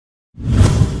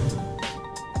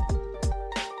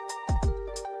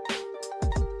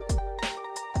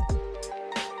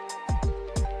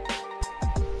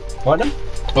Right then?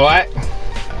 Alright.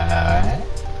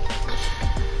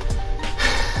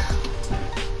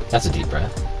 That's a deep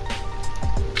breath.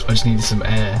 I just needed some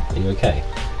air. Are you okay?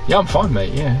 Yeah, I'm fine,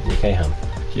 mate, yeah. You okay, hon?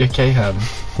 You okay,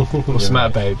 What's the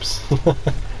matter, babes?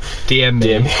 DM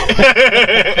me.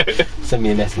 Send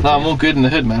me a message. No, I'm all good in the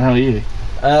hood, man. How are you?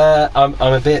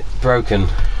 I'm a bit broken.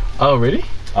 Oh, really?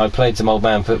 I played some old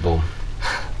man football.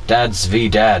 Dads v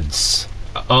dads.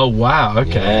 Oh, wow,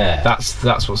 okay. Yeah.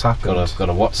 That's what's happened. Got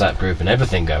a WhatsApp group and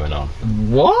everything going on.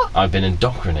 What? I've been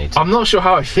indoctrinated. I'm not sure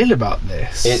how I feel about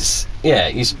this. You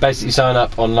basically sign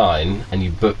up online and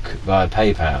you book via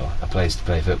PayPal a place to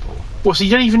play football. What, so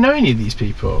you don't even know any of these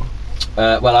people?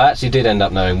 Well, I actually did end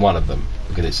up knowing one of them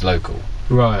because it's local.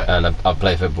 Right. And I've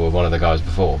played football with one of the guys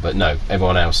before, but no,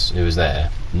 everyone else who was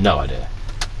there, no idea.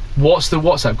 What's the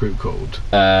WhatsApp group called?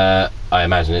 I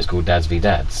imagine it's called Dads v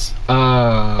Dads.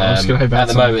 I was going to hope at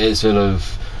the moment it's full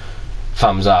of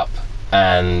thumbs up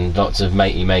and lots of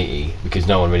matey because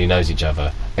no one really knows each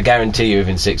other. I guarantee you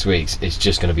within 6 weeks it's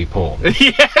just going to be porn.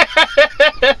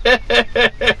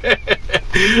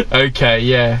 Okay,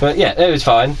 yeah. But yeah, it was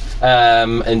fine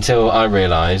until I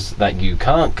realised that you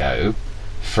can't go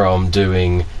from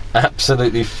doing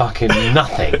absolutely fucking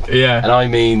nothing. Yeah. And I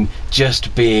mean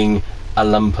just being a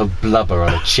lump of blubber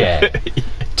on a chair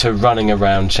to running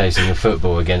around chasing a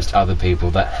football against other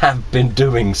people that have been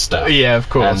doing stuff. Yeah, of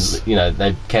course. And, you know,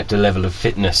 they've kept a level of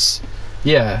fitness.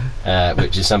 Yeah.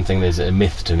 Which is something that's a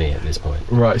myth to me at this point.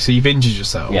 Right, so you've injured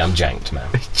yourself? Yeah, I'm janked, man.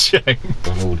 Janked.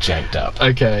 I'm all janked up.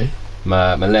 Okay.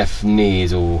 My left knee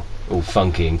is all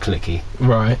funky and clicky.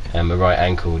 Right. And my right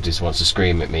ankle just wants to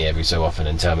scream at me every so often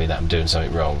and tell me that I'm doing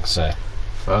something wrong. So,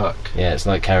 fuck. yeah, it's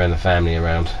like carrying the family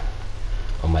around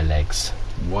on my legs.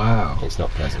 Wow. It's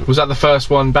not pleasant. Was that the first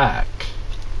one back?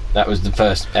 That was the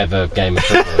first ever game of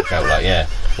football, it felt like, yeah.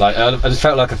 Like, I just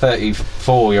felt like a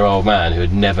 34-year-old man who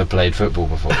had never played football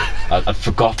before. I'd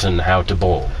forgotten how to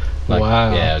ball. Like,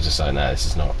 wow. Yeah, I was just like, no, this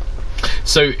is not.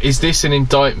 So, is this an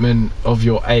indictment of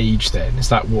your age then? Is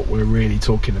that what we're really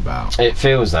talking about? It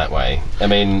feels that way. I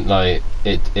mean, like,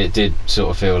 it did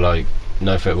sort of feel like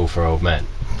no football for old men.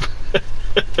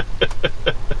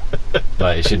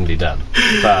 Like, it shouldn't be done.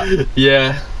 But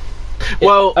yeah.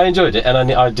 Well, I enjoyed it,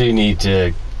 and I do need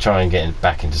to try and get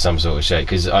back into some sort of shape,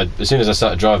 because as soon as I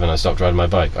started driving, I stopped riding my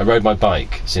bike. I rode my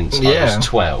bike since I was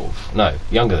 12. No,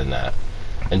 younger than that.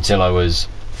 Until I was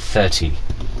 31.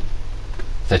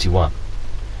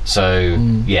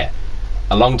 So, yeah.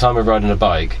 A long time of riding a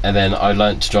bike, and then I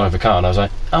learnt to drive a car, and I was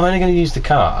like, I'm only going to use the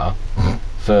car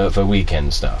for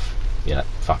weekend stuff. Yeah,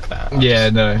 fuck that.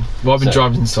 No. Well, I've been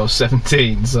driving since I was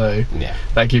 17, so yeah,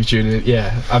 that gives you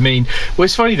I mean, well,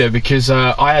 it's funny though, because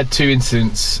I had 2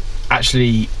 incidents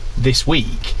actually this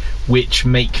week which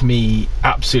make me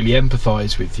absolutely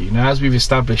empathise with you. Now, as we've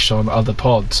established on other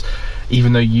pods,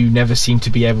 even though you never seem to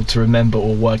be able to remember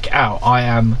or work out, I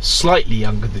am slightly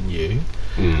younger than you.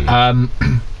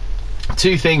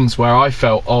 2 things where I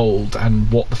felt old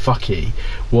and what the fucky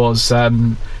was,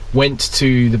 went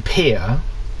to the pier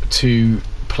to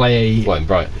play. What, in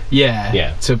Brighton?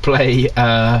 Yeah. To play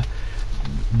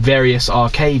various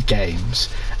arcade games,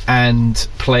 and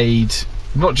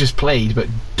not just played, but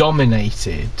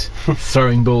dominated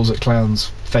throwing balls at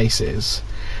clowns' faces.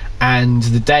 And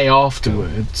the day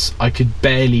afterwards, I could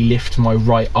barely lift my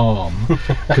right arm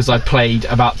because I played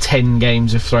about 10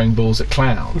 games of throwing balls at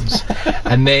clowns.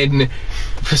 And then,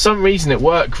 for some reason at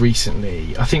work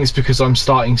recently, I think it's because I'm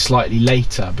starting slightly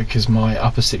later because my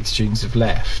upper 6 students have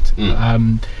left. I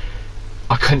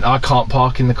can't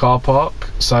park in the car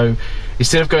park, so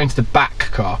instead of going to the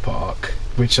back car park,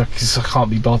 which I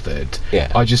can't be bothered,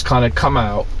 I just kind of come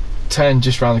out, turn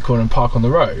just around the corner and park on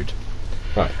the road.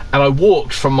 Right. And I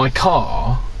walked from my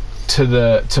car to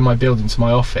my building, to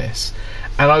my office,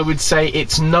 and I would say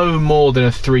it's no more than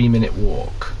a 3-minute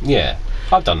walk. Yeah,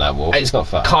 I've done that walk. It's not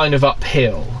far. Kind of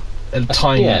uphill, a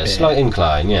tiny bit. Slight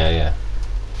incline. Yeah.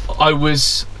 I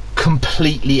was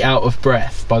completely out of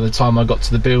breath by the time I got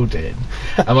to the building,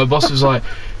 and my boss was like,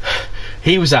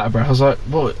 he was out of breath. I was like,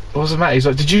 what's the matter? He's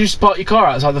like, did you just park your car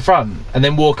outside the front and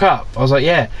then walk up? I was like,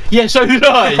 yeah, so did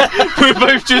I. We're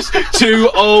both just 2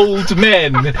 old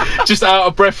men just out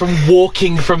of breath from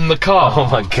walking from the car. Oh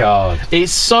my god,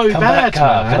 it's so bad,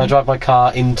 man. Can I drive my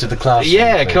car into the classroom?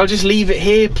 Yeah, please? Can I just leave it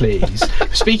here, please?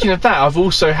 Speaking of that, I've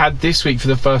also had this week, for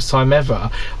the first time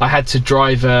ever, I had to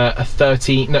drive a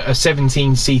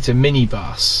 17-seater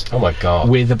minibus. Oh my god.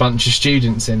 With a bunch of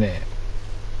students in it,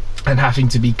 and having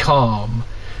to be calm,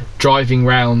 driving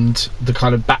round the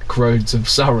kind of back roads of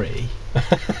Surrey,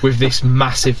 with this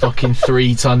massive fucking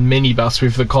 3-ton minibus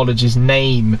with the college's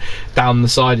name down the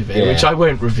side of it, Yeah. which I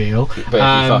won't reveal. But if you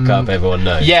fuck up, everyone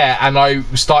knows. Yeah, and I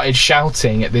started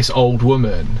shouting at this old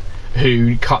woman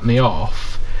who cut me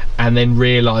off, and then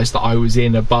realised that I was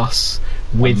in a bus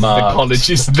with the marked-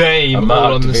 college's name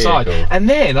all on the side. vehicle. And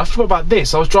then I forgot about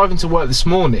this. I was driving to work this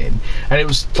morning, and it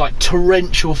was like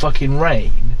torrential fucking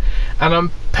rain, and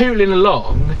I'm pooling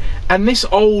along, and this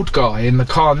old guy in the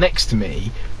car next to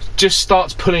me just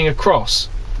starts pulling across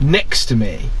next to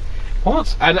me.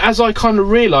 What? And as I kind of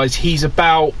realise, he's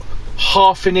about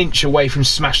half an inch away from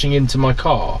smashing into my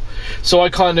car, so I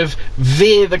kind of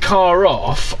veer the car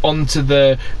off onto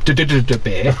the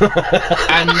bit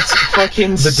and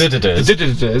fucking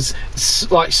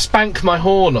like spank my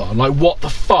horn on, like what the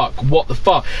fuck,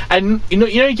 and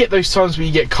you get those times where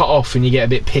you get cut off and you get a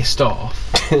bit pissed off.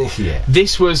 Yeah.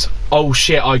 This was, oh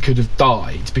shit, I could have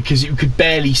died, because you could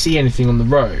barely see anything on the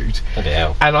road. Bloody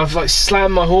hell. And I've like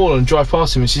slammed my horn and drive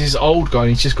past him, and she's this old guy and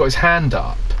he's just got his hand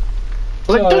up.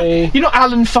 I was like, Sorry. you're not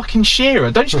Alan fucking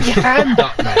Shearer, don't just put your hand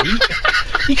up, mate.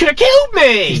 You could have killed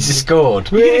me. He just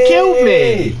scored. You could have killed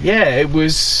me. Yeah, it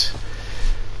was.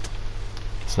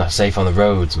 It's not safe on the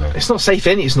roads, man. It's not safe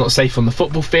it's not safe on the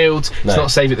football field. No. It's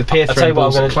not safe at the pier I'll tell throwing you what,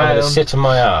 balls at I'm going clown. to sit on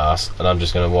my ass and I'm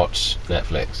just going to watch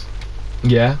Netflix.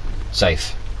 Yeah.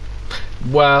 Safe.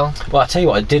 Well, Well, I'll tell you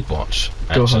what I did watch,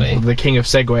 go actually. on. The King of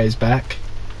Segway is back.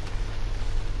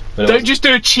 But it Don't was- just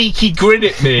do a cheeky grin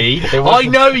at me. It I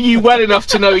wasn't- know you well enough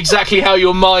to know exactly how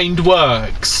your mind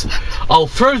works. I'll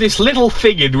throw this little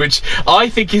thing in, which I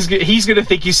think he's going to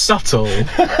think is subtle.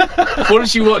 What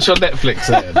did you watch on Netflix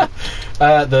then?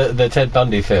 the Ted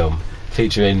Bundy film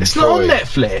featuring It's not on Freud.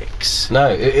 Netflix. No,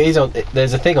 it is on.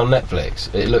 There's a thing on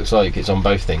Netflix. It looks like it's on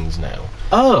both things now,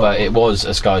 Oh. but it was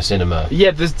a Sky Cinema.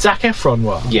 Yeah, the Zac Efron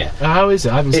one. Yeah. Oh, how is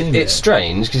it? I haven't seen it. It's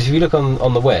strange because if you look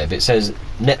on the web, it says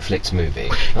Netflix movie.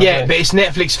 Yeah, but it's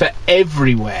Netflix for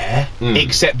everywhere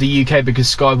except the UK, because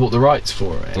Sky bought the rights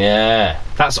for it. Yeah,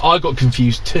 I got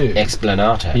confused too.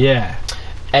 Explanata. Yeah.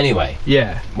 Anyway,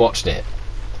 Yeah. watched it.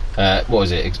 What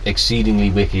was it? Exceedingly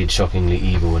wicked, shockingly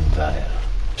evil, and vile.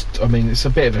 I mean, it's a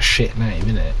bit of a shit name,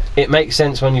 isn't it? It makes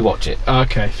sense when you watch it.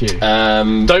 Okay, phew.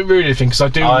 Don't Don't ruin anything, because I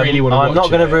do really want to watch it. I'm not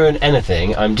going to ruin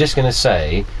anything. I'm just going to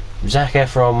say Zac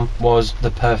Efron was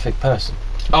the perfect person.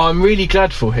 Oh, I'm really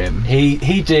glad for him.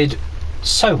 He did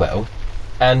so well,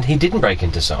 and he didn't break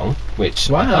into song, which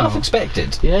I Wow. half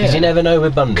expected. Yeah. Because you never know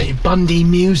with Bundy. Bundy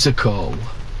musical.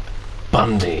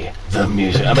 Bundy, the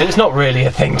music. I mean, it's not really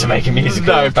a thing to make a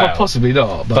musical No, about. possibly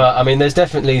not. But I mean, there's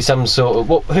definitely some sort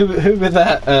of who with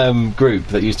that group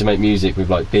that used to make music with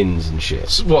like bins and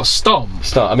shit. What, Stomp?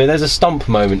 I mean, there's a stomp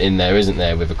moment in there, isn't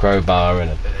there, with a crowbar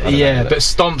and I don't Yeah, know, but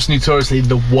Stomp's notoriously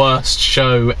the worst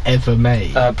show ever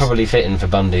made. probably fitting for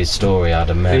Bundy's story, I'd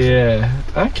imagine. Yeah.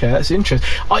 Okay, that's interesting.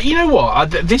 You know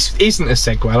what? This isn't a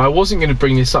segue. I wasn't going to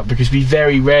bring this up because we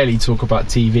very rarely talk about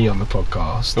TV on the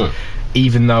podcast.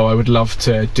 Even though I would love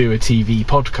to do a TV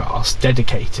podcast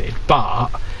dedicated, but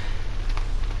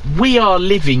we are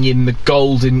living in the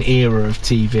golden era of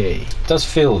TV. It does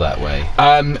feel that way.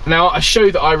 Now, a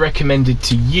show that I recommended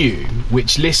to you,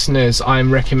 which listeners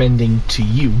I'm recommending to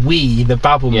you, we, the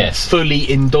Babblement, Yes.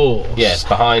 fully endorse. Yes,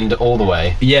 behind all the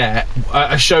way. Yeah,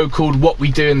 a show called What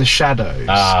We Do in the Shadows.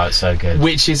 Ah, it's so good.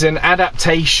 Which is an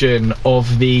adaptation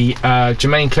of the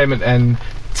Jermaine Clement and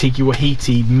Tiki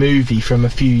Wahiti movie from a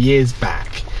few years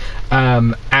back,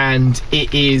 and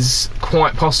it is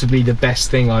quite possibly the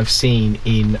best thing I've seen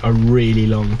in a really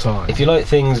long time. If you like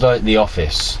things like The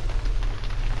Office,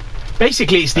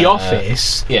 Basically, it's The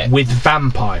Office yeah. with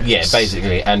vampires. yeah,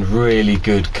 basically, and really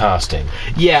good casting.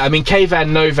 Yeah, I mean,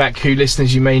 Kayvan Novak, who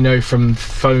listeners you may know from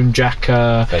Phone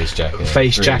Jacker, Face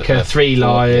Jacker, Three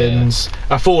Lions,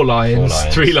 Four Lions.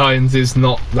 Lions. Three Lions is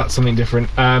not, that's something different.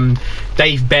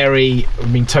 Dave Berry, I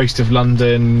mean, Toast of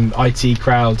London, IT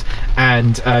Crowd,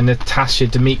 and Natasha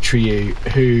Dimitriou,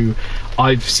 who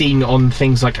I've seen on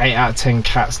things like 8 out of 10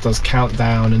 Cats does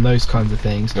Countdown and those kinds of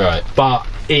things. Right. But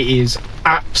it is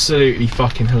absolutely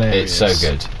fucking hilarious. It's so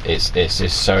good. It's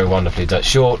just so wonderfully done.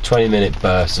 Short 20-minute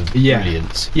bursts of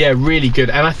brilliance. Yeah, really good.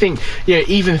 And I think, you know,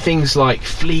 even things like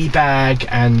Fleabag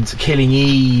and Killing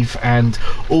Eve and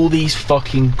all these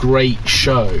fucking great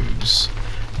shows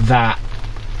that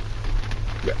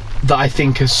I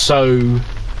think are so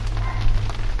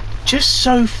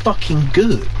fucking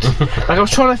good. Like, I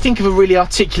was trying to think of a really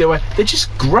articulate way. They're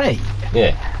just great.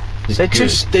 Yeah. They're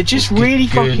just really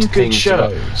fucking good things to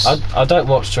watch. shows. I don't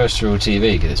watch terrestrial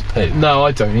TV because it's poo. No,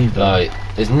 I don't either. Like,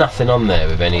 there's nothing on there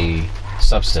with any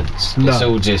substance. No. It's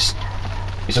all just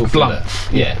It's all blunt.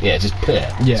 filler. Yeah, just play.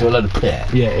 Yeah. It's all a load of play.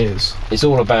 Yeah, it is. It's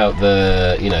all about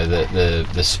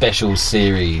the special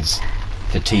series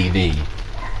for TV,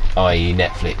 i.e.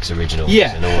 Netflix originals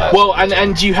and all that. Well,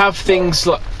 and you have things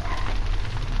like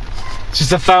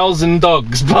just 1,000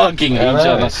 dogs barking at each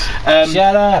other.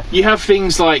 Shut up. You have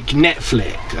things like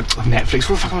Netflix. What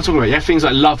the fuck am I talking about? You have things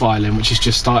like Love Island, which has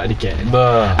just started again.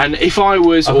 And if I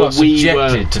was, I or got we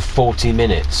subjected were, to 40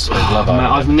 minutes of Love man,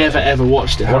 Island. I've never ever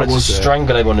watched it. I wanted to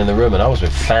strangle everyone in the room, and I was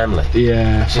with family.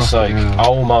 Yeah. It's just like,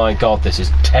 oh my god, this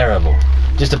is terrible.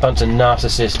 Just a bunch of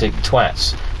narcissistic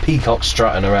twats. Peacock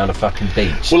strutting around a fucking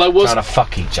beach, trying to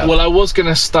fuck each other. Well, I was going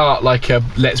to start like a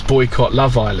let's boycott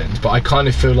Love Island, but I kind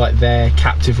of feel like their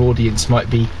captive audience might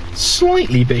be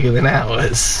slightly bigger than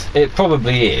ours. It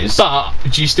probably is. But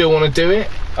do you still want to do it?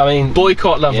 I mean,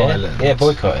 boycott Love Island. Yeah,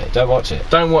 boycott it. Don't watch it.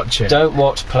 Don't watch it. Don't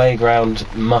watch playground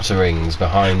mutterings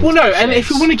behind. Well, no, sheds. and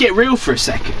if we want to get real for a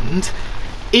second,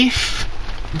 if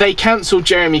they cancelled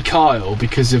Jeremy Kyle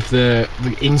because of the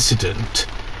incident.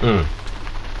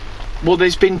 Well,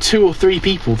 there's been 2 or 3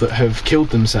 people that have killed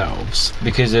themselves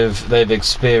because they've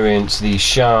experienced the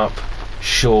sharp,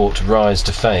 short rise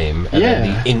to fame and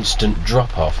then the instant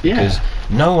drop off. Because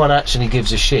no one actually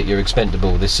gives a shit. You're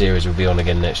expendable. This series will be on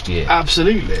again next year.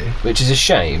 Absolutely. Which is a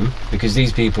shame because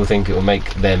these people think it will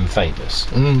make them famous.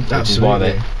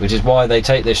 Absolutely. Which is why they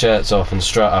take their shirts off and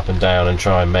strut up and down and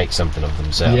try and make something of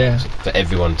themselves for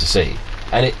everyone to see.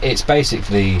 And it's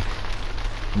basically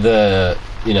the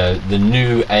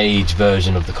new age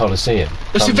version of the Colosseum.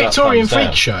 It's a Victorian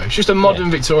freak show. It's just a modern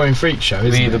Victorian freak show,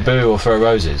 isn't it? Either boo or throw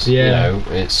roses. Yeah.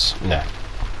 It's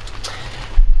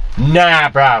nah,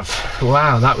 bruv.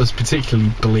 Wow, that was particularly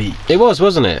bleak. It was,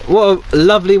 wasn't it? What a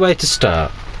lovely way to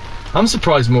start. I'm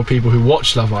surprised more people who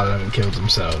watch Love Island haven't killed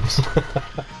themselves.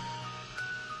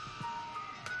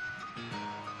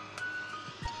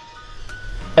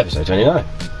 Episode 29.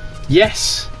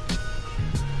 Yes.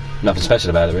 Nothing special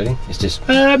about it, really. It's just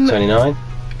 29.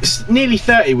 It's nearly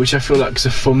 30, which I feel like is a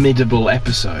formidable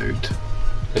episode.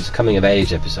 It's a coming of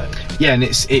age episode. Yeah, and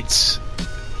it's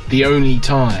the only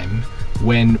time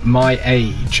when my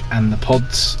age and the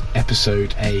pod's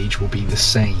episode age will be the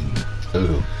same.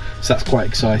 Ooh. So that's quite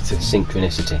exciting.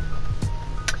 Synchronicity.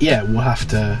 Yeah, we'll have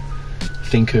to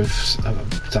think of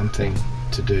something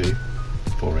to do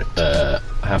for it.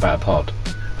 How about a pod?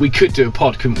 We could do a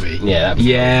pod, couldn't we?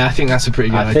 Yeah. I think that's a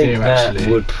pretty good idea, that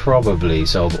actually. would probably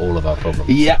solve all of our problems.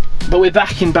 Yeah, but we're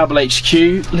back in Babble HQ,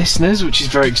 listeners, which is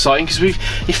very exciting because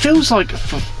it feels like a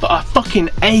fucking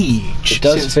age. It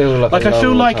does feel like I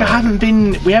feel like time.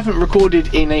 we haven't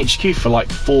recorded in HQ for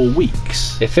like 4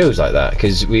 weeks. It feels like that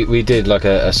because we did like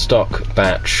a stock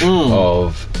batch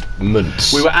of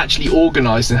months. We were actually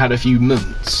organised and had a few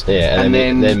months. Yeah, and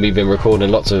then we've been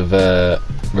recording lots of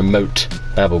remote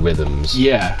babble rhythms.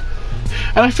 Yeah.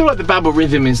 And I feel like the babble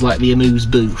rhythm is like the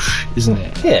amuse-bouche, isn't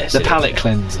it? Yes. The palate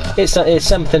cleanser. It's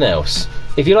something else.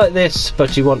 If you like this,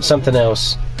 but you want something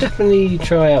else, definitely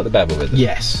try out the babble rhythm.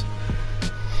 Yes.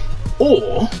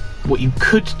 Or, what you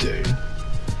could do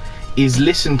is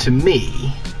listen to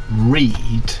me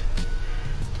read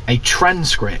a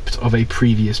transcript of a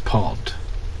previous pod.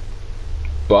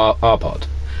 Well, our pod.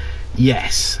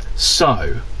 Yes.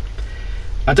 So,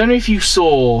 I don't know if you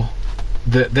saw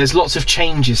that there's lots of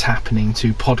changes happening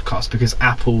to podcasts because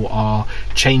Apple are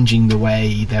changing the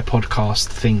way their podcast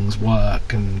things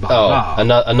work and blah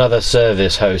blah. Another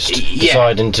service host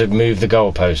deciding to move the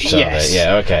goalposts. Yes.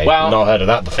 Yeah, okay. Well, not heard of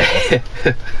that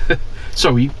before.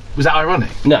 Sorry, was that ironic?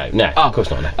 No, of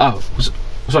course not. No. Oh,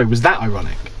 sorry, was that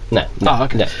ironic? No. Oh,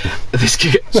 okay. No. This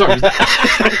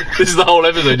is the whole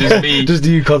episode. Just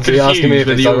you constantly asking me if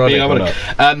it's ironic or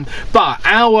not. But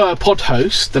our pod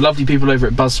host, the lovely people over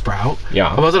at Buzzsprout.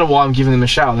 Yeah. I don't know why I'm giving them a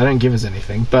shout. They don't give us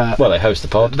anything, but well, they host the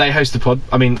pod. They host the pod.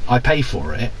 I mean, I pay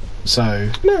for it, so.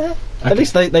 Nah. At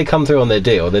least they come through on their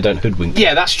deal. They don't hoodwink.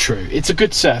 Yeah, that's true. It's a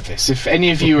good service. If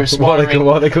any of you are aspiring,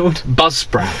 what are they called?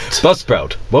 Buzzsprout.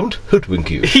 Buzzsprout won't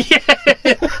hoodwink you.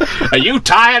 Are you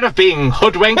tired of being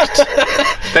hoodwinked?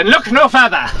 Then look no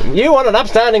further. You want an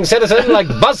upstanding citizen like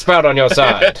Buzzsprout on your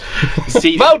side.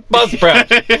 See, vote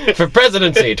Buzzsprout for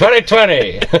presidency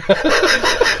 2020.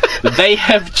 They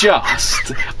have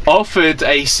just offered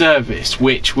a service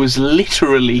which was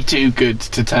literally too good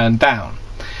to turn down.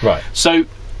 Right. So,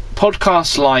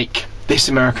 podcasts like This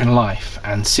American Life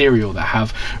and Serial that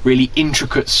have really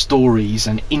intricate stories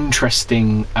and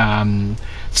interesting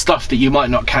stuff that you might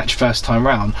not catch first time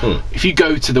round. If you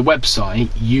go to the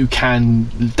website, you can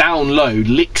download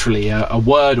literally a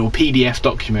Word or PDF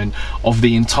document of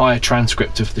the entire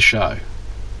transcript of the show.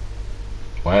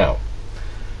 Wow.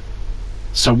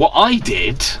 So what I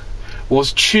did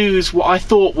was choose what I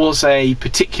thought was a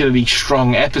particularly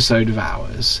strong episode of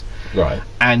ours, right,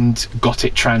 and got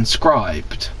it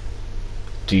transcribed.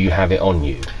 Do you have it on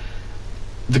you?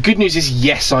 The good news is,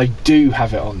 yes, I do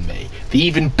have it on me. The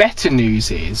even better news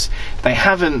is,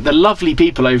 the lovely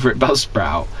people over at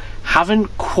Buzzsprout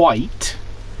haven't quite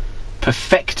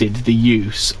perfected the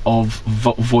use of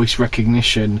voice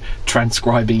recognition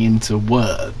transcribing into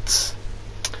words.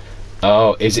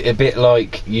 Oh, is it a bit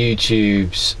like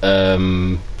YouTube's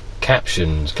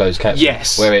captions, closed captions?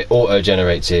 Yes. Where it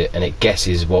auto-generates it and it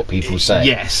guesses what people say?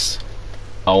 Yes.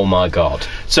 Oh my god.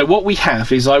 So what we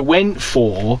have is, I went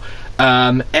for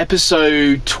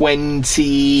episode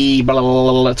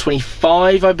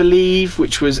 25, I believe,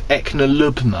 which was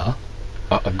Eknalubma.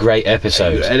 A great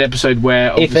episode. An episode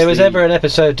where, if there was ever an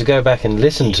episode to go back and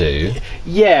listen to,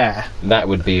 yeah, that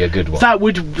would be a good one. That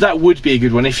would be a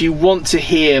good one. If you want to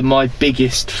hear my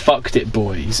biggest fucked it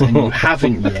boys and you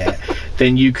haven't yet,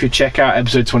 then you could check out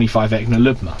episode 25,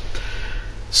 Eknalubma.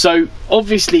 So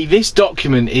obviously this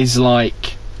document is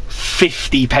like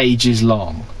 50 pages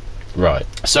long. Right.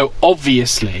 So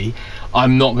obviously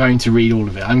I'm not going to read all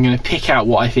of it. I'm going to pick out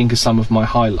what I think are some of my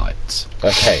highlights.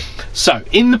 Okay. So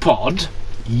in the pod,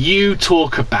 you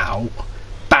talk about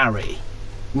Barry.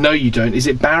 No, you don't. Is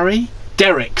it Barry?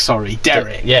 Derek, sorry.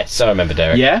 Derek. Yes, I remember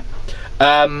Derek. Yeah.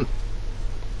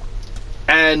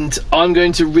 And I'm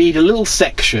going to read a little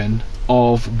section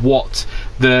of what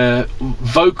the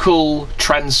vocal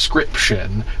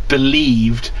transcription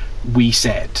believed we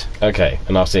said. Okay,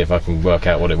 and I'll see if I can work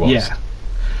out what it was. Yeah.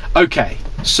 Okay,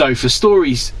 so for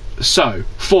stories,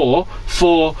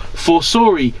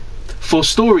 for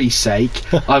story's sake,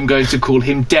 I'm going to call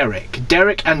him Derek.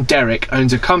 Derek and Derek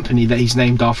owns a company that he's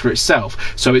named after itself,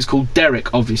 so it's called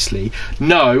Derek, obviously.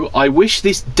 No, I wish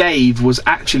this Dave was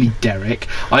actually Derek.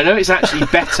 I know it's actually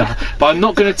better, but I'm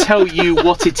not going to tell you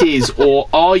what it is, or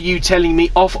are you telling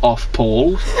me off,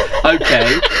 Paul?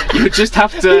 Okay, you just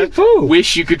have to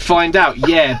wish you could find out.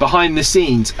 Yeah, behind the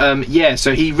scenes. Yeah,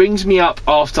 so he rings me up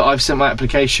after I've sent my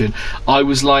application. I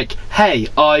was like, hey,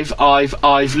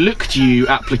 I've looked you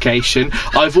application.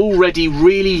 I've already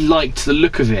really liked the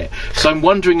look of it, so I'm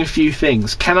wondering a few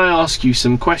things. Can I ask you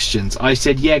some questions? I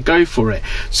said, yeah, go for it.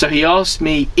 So he asked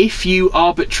me, if you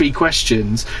arbitrary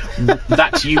questions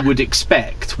that you would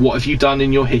expect. What have you done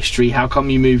in your history? How come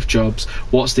you moved jobs?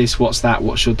 What's this? What's that?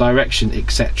 What's your direction?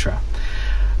 Etc.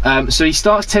 So he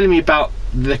starts telling me about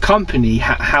the company,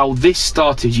 how this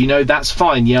started. You know, that's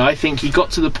fine. Yeah, I think he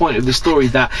got to the point of the story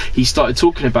that he started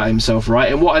talking about himself, right?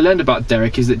 And what I learned about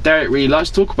Derek is that Derek really likes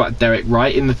to talk about Derek,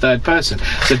 right, in the third person.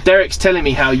 So Derek's telling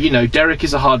me how, you know, Derek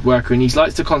is a hard worker and he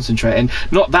likes to concentrate, and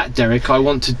not that Derek I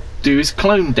want to do is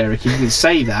clone Derek. He didn't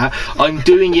say that. I'm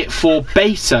doing it for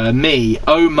beta me.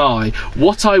 Oh my.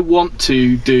 What I want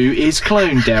to do is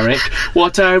clone Derek.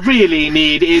 What I really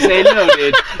need is a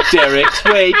loaded Derek.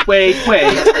 Wait.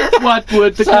 What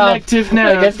would the collective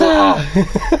know?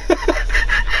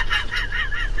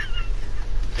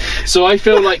 So I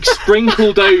feel like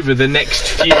sprinkled over the next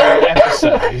few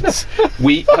episodes,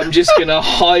 I'm just going to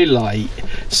highlight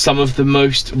some of the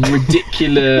most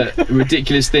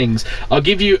ridiculous things. I'll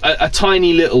give you a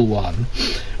tiny little one.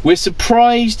 We're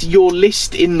surprised your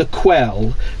list in the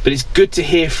Quell, but it's good to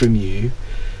hear from you.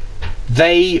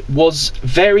 They was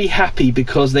very happy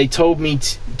because they told me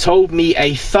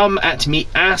a thumb at me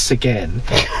ass again.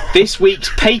 This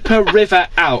week's Paper River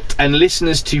out, and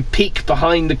listeners to peek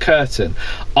behind the curtain.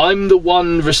 I'm the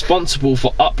one responsible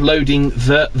for uploading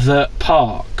the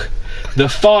park. The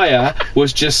fire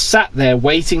was just sat there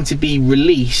waiting to be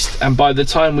released, and by the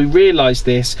time we realised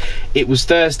this, it was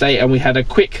Thursday, and we had a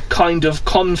quick kind of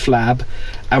conflab,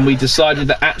 and we decided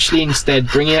that actually instead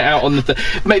bringing it out on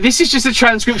the... Mate, this is just a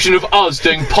transcription of us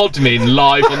doing Podmin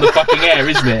live on the fucking air,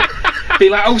 isn't it? Be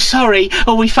like, oh, sorry,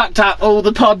 oh, we fucked up, oh,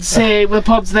 the pod's here, the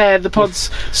pod's there, the pod's...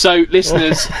 So,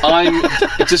 listeners, I'm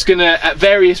just going to, at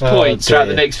various points throughout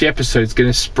the next few episodes, going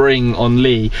to spring on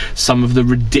Lee some of the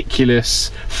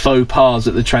ridiculous faux pas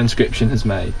that the transcription has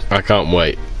made. I can't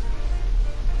wait.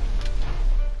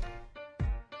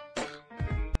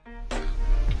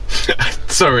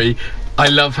 Sorry, I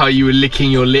love how you were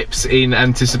licking your lips in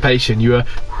anticipation. You were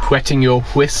wetting your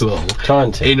whistle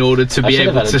Trying to. in order to be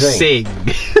able to sing.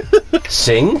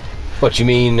 Sing? What do you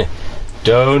mean?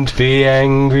 Don't be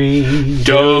angry.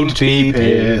 Don't be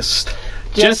pissed.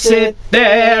 Just sit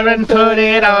there and put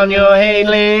it on your hay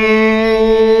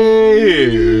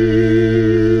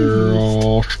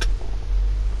list.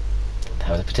 That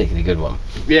was a particularly good one.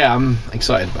 Yeah, I'm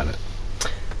excited about it.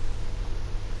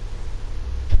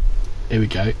 Here we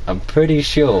go. I'm pretty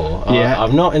sure. Yeah.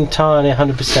 I'm not entirely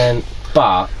 100%,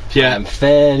 but yeah. I'm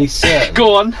fairly certain.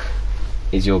 Go on.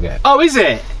 is your go. Oh, is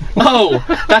it? Oh,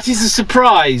 that is a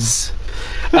surprise.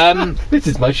 This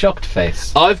is my shocked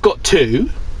face. I've got 2.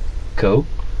 Cool.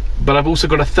 But I've also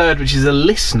got a 3rd, which is a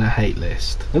listener hate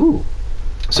list. Ooh.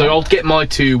 So I'll get my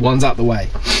 2 ones out the way.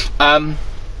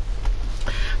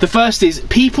 The first is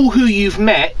people who you've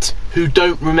met who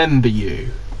don't remember you.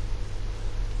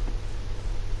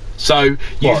 So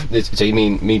so you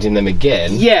mean meeting them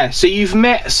again? Yeah, so you've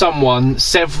met someone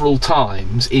several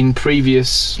times in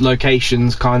previous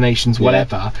locations, carnations,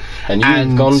 whatever. And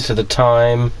you've gone to the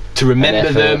time to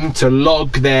remember them, to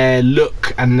log their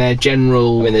look and their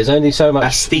general there's only so much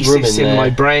aesthetics in my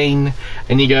brain.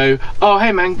 And you go, oh,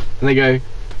 hey, man. And they go,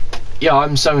 yeah,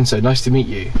 I'm so-and-so, nice to meet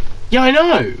you. Yeah, I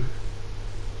know.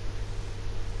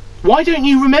 Why don't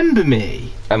you remember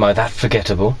me? Am I that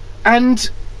forgettable? And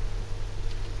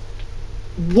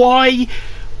why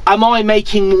am I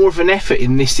making more of an effort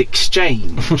in this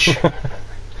exchange?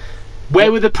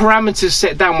 Where were the parameters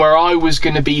set down where I was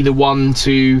going to be the one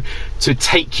to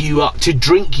take you up, to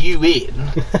drink you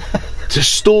in, to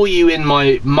store you in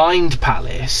my mind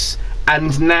palace,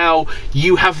 and now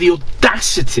you have the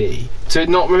audacity to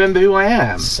not remember who I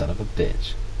am? Son of a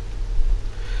bitch.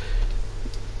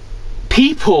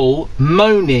 People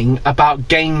moaning about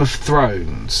Game of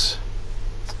Thrones.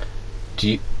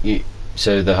 Do you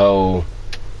so the whole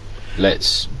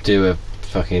let's do a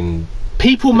fucking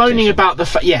people petition. Moaning about the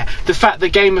fact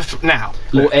that Game of now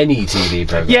or any TV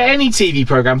program. Yeah, any TV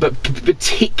program, but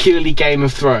particularly Game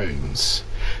of Thrones.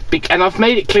 And I've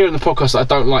made it clear in the podcast that I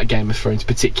don't like Game of Thrones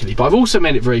particularly, but I've also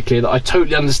made it very clear that I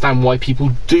totally understand why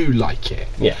people do like it.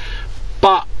 Yeah.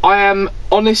 But I am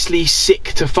honestly sick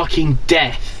to fucking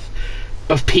death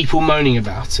of people moaning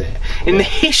about it. In the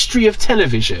history of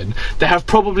television, there have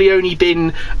probably only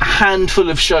been a handful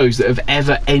of shows that have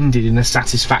ever ended in a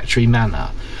satisfactory manner.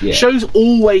 Yeah. Shows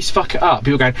always fuck it up.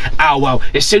 People going, oh, well,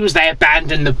 as soon as they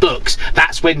abandoned the books,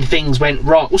 that's when things went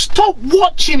wrong. Well, stop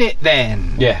watching it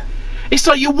then. Yeah. It's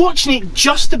like you're watching it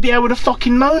just to be able to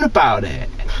fucking moan about it.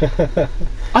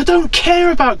 I don't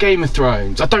care about Game of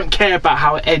Thrones. I don't care about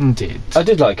how it ended. I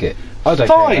did like it. I don't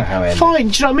care about how it ended. Fine,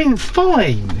 do you know what I mean?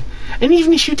 Fine. And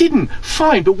even if you didn't,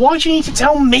 fine, but why do you need to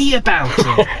tell me about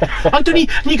it? I don't need,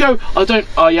 and you go, I don't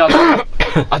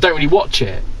really watch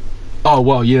it. Oh,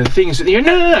 well, the thing is,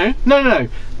 no.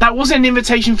 That wasn't an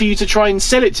invitation for you to try and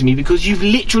sell it to me, because you've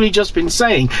literally just been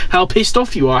saying how pissed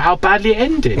off you are, how badly it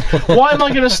ended. Why am I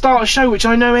going to start a show which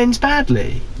I know ends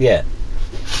badly? Yeah.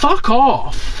 Fuck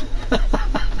off.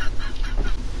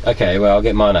 Okay, well, I'll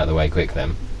get mine out of the way quick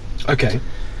then. Okay.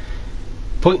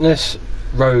 Pointless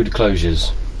road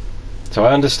closures. So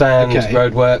I understand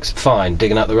road works, fine,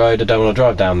 digging up the road, I don't want to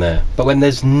drive down there. But when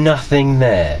there's nothing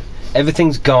there,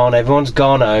 everything's gone, everyone's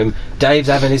gone home, Dave's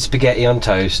having his spaghetti on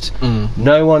toast,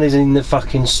 no one is in the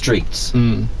fucking streets,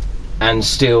 and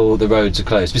still the roads are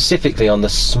closed, specifically on the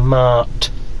smart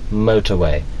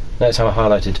motorway. Notice how I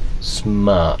highlighted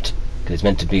smart, because it's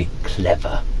meant to be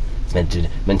clever. It's meant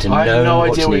to know I have no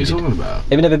what's idea what needed. you're talking about.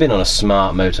 Have you never been on a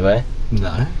smart motorway?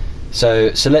 No.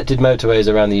 So, selected motorways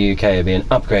around the UK are being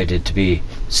upgraded to be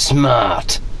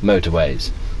smart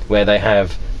motorways, where they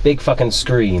have big fucking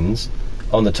screens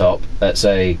on the top that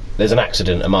say, there's an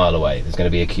accident a mile away, there's going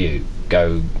to be a queue,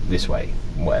 go this way,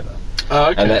 whatever. Oh,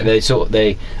 okay. And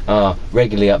they are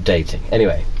regularly updating.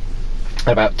 Anyway,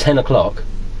 at about 10 o'clock,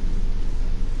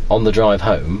 on the drive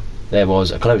home, there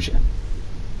was a closure.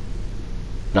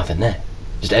 Nothing there.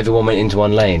 Just everyone went into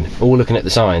one lane, all looking at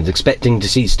the signs, expecting to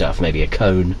see stuff, maybe a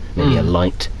cone, maybe a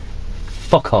light.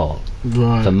 Fuck all.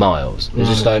 Right. For miles. It was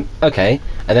just like, okay.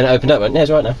 And then it opened up and went, yeah,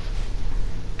 it's right now.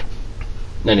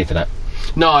 No need for that.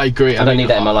 No, I agree. I don't need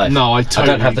that in my life. No, I totally I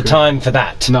don't have the time for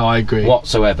that. No, I agree.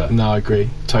 Whatsoever. No, I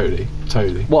agree. Totally.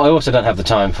 What I also don't have the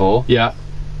time for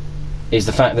is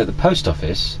the fact that the post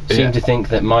office seem to think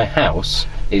that my house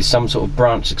is some sort of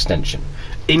branch extension.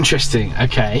 Interesting,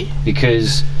 okay.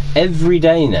 Because every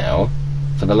day now,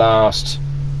 for the last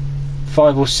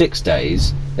 5 or 6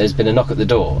 days, there's been a knock at the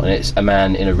door, and it's a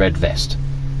man in a red vest.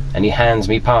 And he hands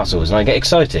me parcels, and I get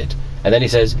excited. And then he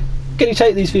says, can you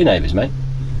take these for your neighbours, mate?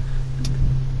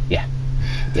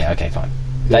 Yeah, okay, fine.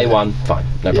 Day 1, fine,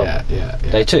 no problem. Yeah.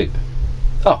 Day 2,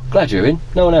 oh, glad you're in,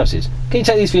 no one else is. Can you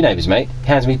take these for your neighbours, mate? He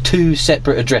hands me 2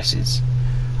 separate addresses.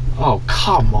 Oh,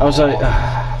 come on. I was like,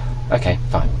 okay,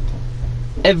 fine.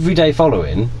 Every day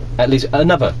following, at least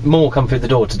more come through the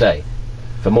door today,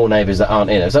 for more neighbours that aren't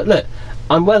in. I was like, look,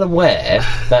 I'm well aware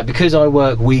that because I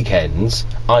work weekends,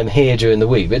 I'm here during the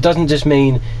week, but it doesn't just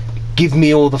mean give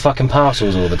me all the fucking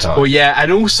parcels all the time. Well, yeah,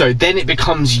 and also then it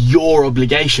becomes your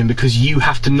obligation because you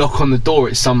have to knock on the door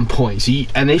at some point.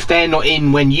 And if they're not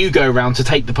in when you go round to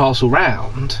take the parcel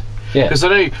round, Yeah. Because I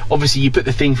know, obviously, you put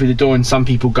the thing through the door and some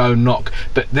people go and knock,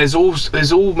 but there's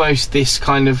almost this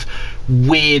kind of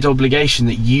weird obligation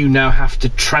that you now have to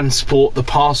transport the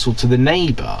parcel to the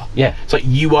neighbour. Yeah. It's like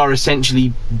you are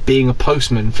essentially being a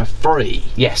postman for free.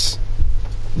 Yes.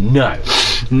 No.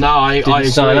 No, I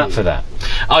Didn't sign agree. up for that.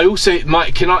 I also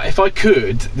if I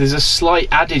could, there's a slight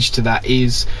adage to that,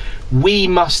 is we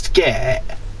must get,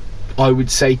 I would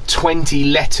say, 20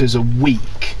 letters a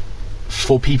week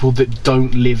for people that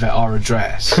don't live at our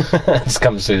address. This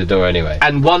comes through the door anyway.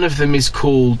 And one of them is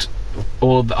called,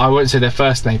 or I won't say their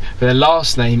first name, but their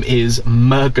last name is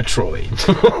Murgatroyd.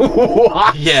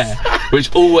 What? Yeah,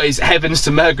 which always, heavens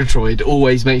to Murgatroyd,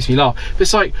 always makes me laugh. But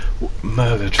it's like,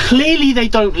 Murgatroyd. clearly they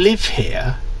don't live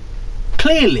here.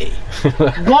 Clearly.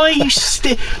 Why are you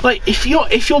still, like, if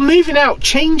you're moving out,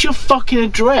 change your fucking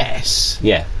address.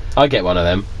 Yeah, I get one of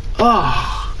them.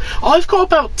 Oh, I've got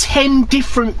about 10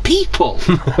 different people.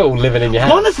 All living in your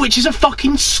house. One of which is a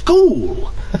fucking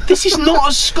school. This is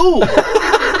not a school.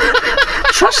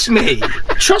 Trust me.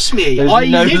 There's I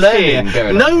no live learning here.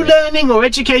 going No on. learning or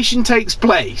education takes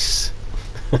place.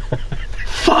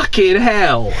 Fucking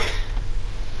hell.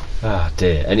 Oh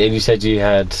dear. And you said you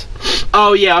had...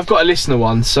 Oh yeah, I've got a listener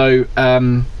one. So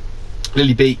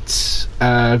Lily Beats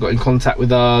got in contact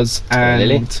with us,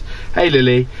 and hey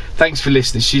Lily, thanks for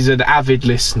listening. She's an avid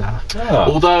listener.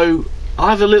 Oh. Although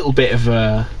I have a little bit of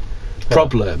a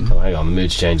problem. Oh, hang on, the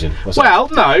mood's changing. What's up? Well,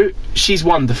 no, she's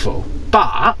wonderful,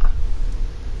 but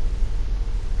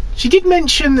she did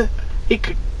mention that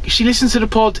she listens to the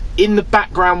pod in the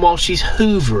background while she's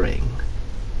hoovering.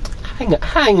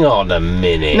 Hang on a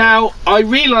minute. Now, I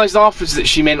realised afterwards that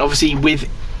she meant obviously with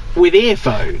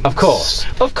earphones. Of course.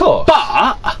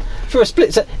 But for a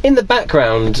split second, in the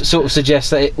background, sort of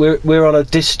suggests that we're on a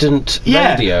distant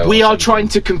radio. we or are something. trying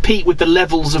to compete with the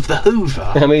levels of the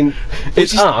Hoover. I mean,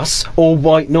 it's is- us or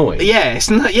white noise. Yeah,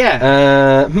 it's not,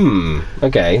 yeah.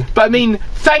 Okay. But I mean,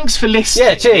 thanks for listening.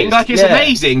 Yeah, cheers. Like, it's Yeah.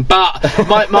 amazing. But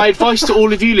my advice to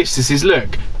all of you listeners is,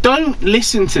 look, don't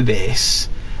listen to this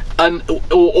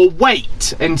or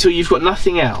wait until you've got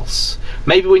nothing else.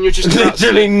 Maybe when you're just about to-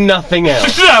 Literally nothing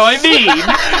else. No, I mean,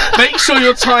 make sure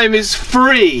your time is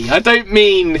free. I don't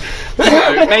mean,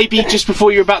 maybe just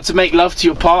before you're about to make love to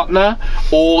your partner,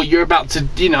 or you're about to,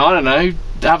 I don't know,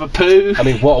 have a poo. I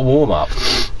mean, what a warm up.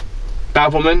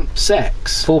 Bad woman,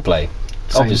 sex. Foreplay,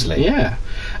 Same, obviously. Yeah.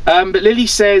 But Lily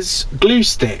says glue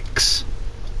sticks.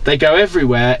 They go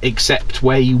everywhere except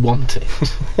where you want it.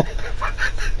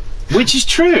 Which is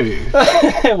true.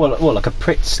 well, like a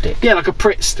Pritt stick. Yeah, like a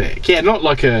Pritt stick. Yeah, not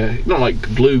like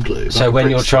glue. So like when a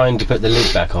you're Pritt trying to put the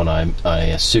lid back on, I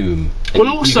assume. And Well,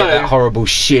 you also- get that horrible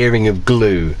shearing of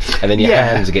glue, and then your Yeah.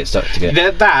 hands get stuck together.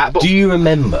 stick. That, but Do you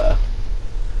remember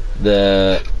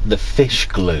the fish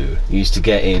glue you used to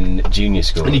get in junior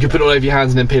school? and you could put it all over your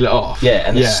hands and then peel it off. Yeah,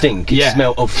 and the stink. It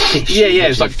smelled of fish. Yeah, it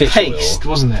was literally like fish paste, oil.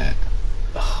 wasn't it?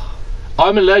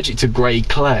 I'm allergic to grey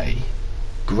clay.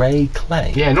 Grey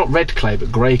clay. Yeah, not red clay, but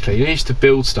grey clay. I used to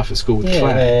build stuff at school with Yeah,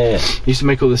 clay. yeah. I used to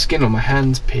make all the skin on my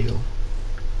hands peel.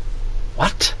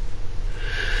 What?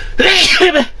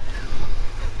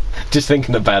 Just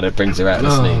thinking about it brings her out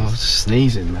a sneeze.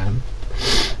 Sneezing, man.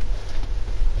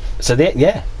 So there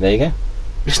you go.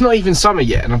 It's not even summer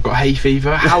yet, and I've got hay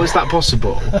fever. How is that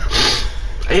possible?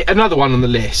 Another one on the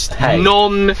list. Hay.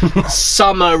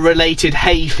 Non-summer related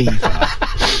hay fever.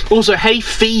 Also, hay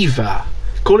fever.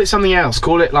 Call it something else.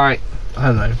 Call it, like, I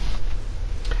don't know,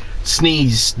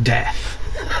 sneeze death.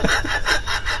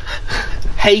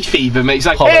 Hay fever makes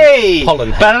like, Pollen- hey!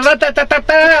 pollen hate.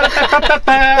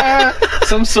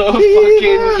 Some sort of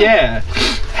fucking, yeah.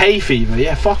 Hay fever,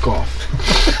 yeah, fuck off.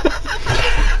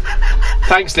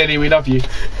 Thanks, Lily, we love you.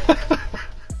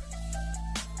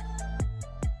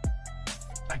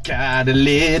 I got a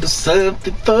little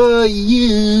something for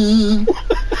you.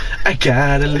 I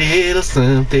got a little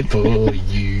something for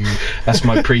you. That's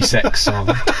my pre-sex song.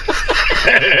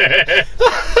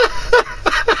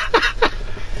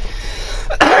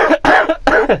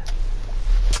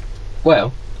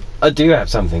 Well, I do have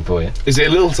something for you. Is it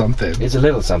a little something? It's a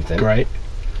little something. Great.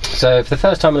 So, for the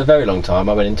first time in a very long time,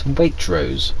 I went into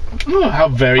Waitrose. Oh, how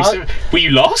very... Were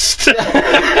you lost?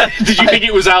 Did you think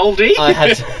it was Aldi? I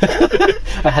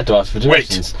had to ask for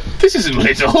directions. Wait, this isn't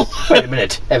little. Wait a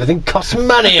minute, everything costs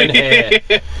money in here.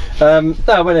 No,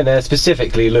 I went in there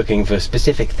specifically looking for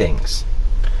specific things.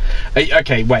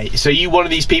 Okay, wait. So you one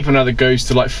of these people now that goes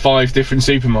to like 5 different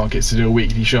supermarkets to do a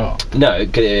weekly shop? No,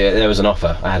 there was an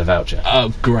offer. I had a voucher.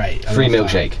 Oh, great. I Free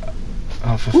love that. milkshake.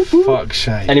 Oh, for fuck's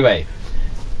sake. Anyway,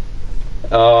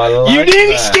 Oh, I liked You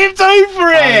nearly that. skipped over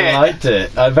it! I liked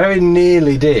it. I very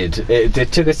nearly did. It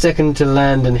took a second to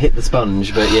land and hit the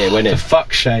sponge, but yeah, it went in. The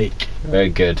fuck shake. Very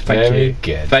good. Thank very you.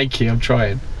 good. Thank you, I'm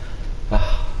trying.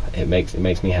 It makes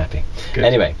me happy. Good.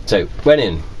 Anyway, so went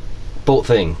in, bought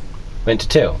thing, went to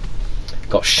till,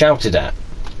 got shouted at,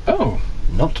 Oh.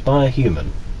 not by a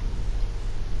human,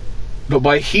 Not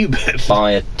by a human.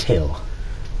 by a till,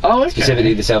 Oh, okay.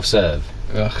 specifically the self-serve.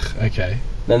 Ugh, okay.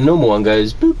 Then the normal one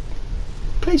goes, boop,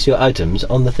 place your items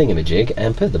on the thingamajig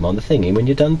and put them on the thingy when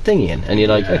you're done thingying. And you're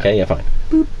like, Yeah. okay, yeah, fine.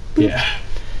 Yeah.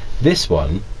 This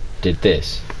one did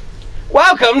this.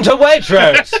 Welcome to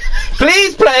Waitrose!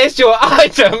 Please place your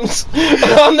items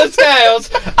on the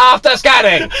scales after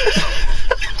scanning!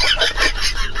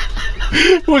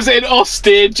 Was it an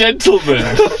austere gentleman?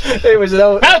 It was an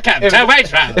old... Welcome to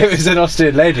Waitrose! It was an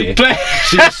Austrian lady.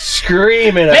 She was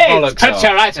screaming her Please bollocks put off.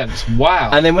 your items.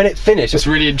 Wow. And then when it finished, It's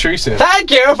really intrusive. thank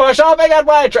you for shopping at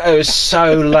Waitrose. It was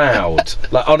so loud.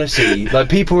 Like, honestly, like,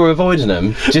 people were avoiding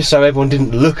them just so everyone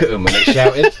didn't look at them when they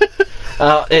shouted.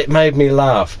 It made me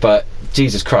laugh, but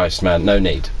Jesus Christ, man, no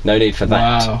need for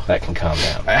that. Wow. That can calm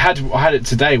down. I had it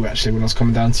today actually when I was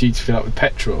coming down to you to fill up with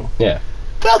petrol. Yeah.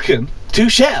 Welcome to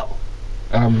Shell.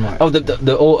 And I'm like, Oh,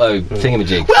 the auto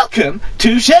thingamajig. welcome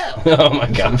to Shell. Oh my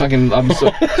I'm god. fucking. I'm so,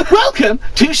 welcome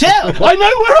to Shell. I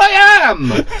know where I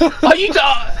am. Are you?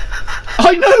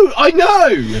 I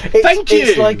know. Thank you.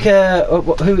 It's like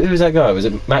who was that guy? Was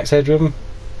it Max Headroom?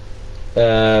 Is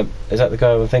that the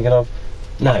guy I'm thinking of?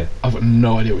 No. I've got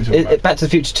no idea what you're talking about. Back to the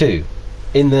Future 2.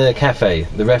 In the cafe,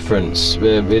 the reference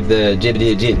with the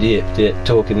jibbity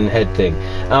talking head thing.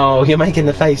 Oh, you're making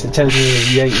the face that tells you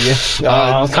you.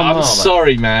 Oh, come I'm on.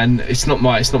 sorry, man. It's not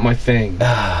my thing.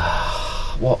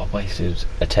 What a wasted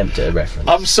attempt at a reference.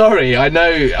 I'm sorry. I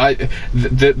know.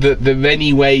 The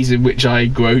many ways in which I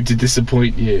grow to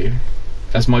disappoint you,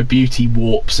 as my beauty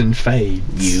warps and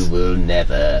fades. You will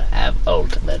never have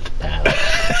ultimate power.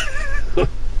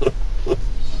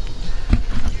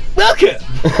 Welcome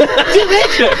to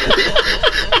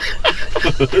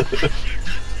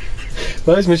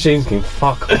Those machines can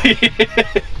fuck off.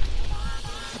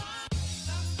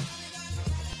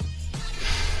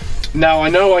 Now I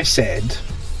know I said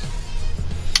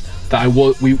that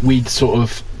we'd sort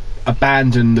of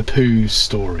abandon the poo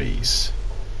stories,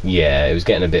 Yeah, it was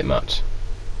getting a bit much.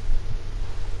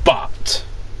 but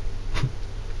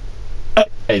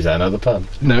Is that another pun?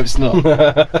 no, it's not.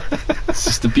 It's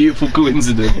just a beautiful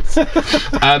coincidence.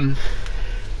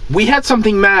 We had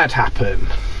something mad happen.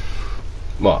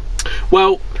 What?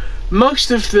 Well,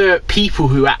 most of the people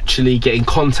who actually get in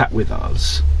contact with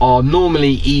us are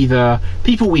normally either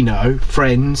people we know,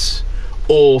 friends,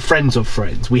 or friends of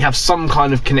friends. We have some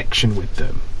kind of connection with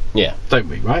them, Yeah. don't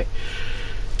we, right?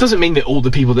 Doesn't mean that all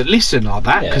the people that listen are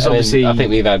that, because obviously... I think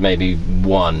we've had maybe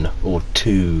 1 or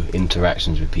 2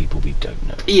 interactions with people we don't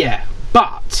know. Yeah,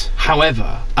 but,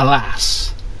 however,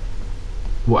 alas...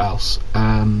 What else?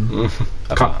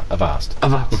 Avast.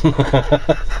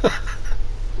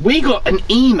 We got an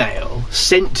email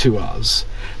sent to us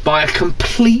by a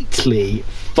completely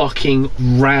fucking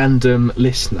random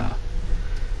listener.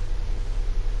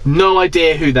 No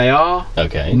idea who they are.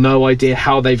 Okay. No idea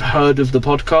how they've heard of the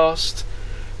podcast,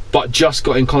 but just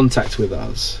got in contact with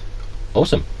us.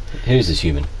 Awesome. Who's this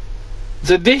human?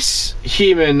 So this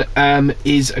human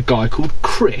is a guy called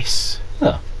Chris.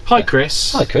 Oh. Hi,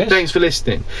 Chris. Hi, Chris. Thanks for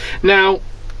listening. Now,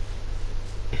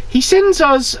 he sends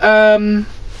us a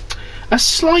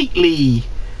slightly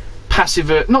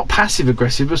not passive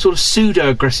aggressive, but sort of pseudo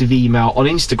aggressive email on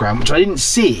Instagram, which I didn't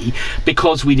see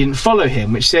because we didn't follow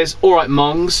him, which says, "Alright,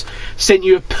 Mongs, sent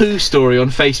you a poo story on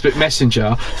Facebook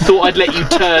Messenger. Thought I'd let you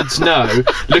turds know.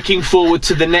 Looking forward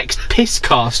to the next piss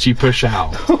cast you push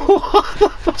out."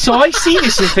 So I see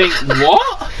this and think,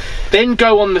 what? Then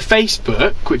go on the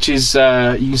Facebook, which is,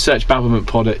 you can search Babblement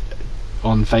Pod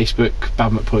on Facebook,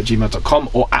 babblementpod@gmail.com,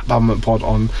 or at babblementpod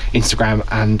on Instagram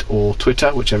and or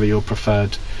Twitter, whichever your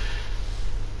preferred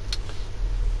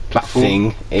platform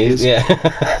Thing is, yeah.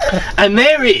 And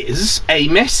there is a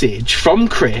message from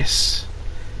Chris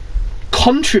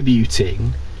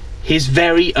contributing his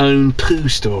very own poo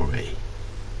story.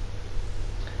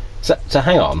 So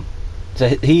hang on. So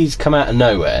he's come out of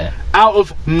nowhere, Out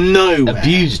of nowhere.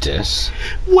 abused us.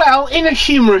 Well, in a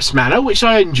humorous manner, which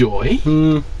I enjoy.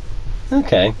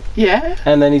 Okay. Yeah.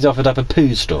 And then he's offered up a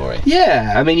poo story.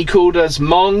 Yeah. I mean, he called us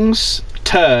mongs,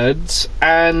 turds,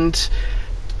 and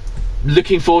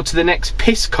looking forward to the next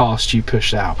piss cast you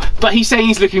push out. But he's saying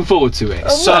he's looking forward to it.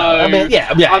 So, well, I mean, yeah.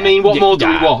 I mean, what more do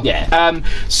we want? Yeah.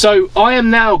 So I am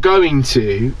now going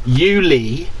to, you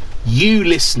Lee, you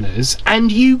listeners, and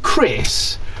you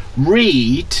Chris,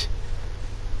 read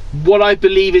what I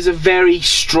believe is a very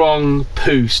strong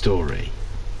poo story.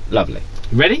 Lovely.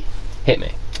 Ready? Hit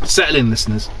me. Settle in,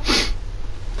 listeners.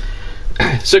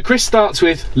 So Chris starts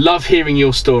with, love hearing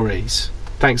your stories.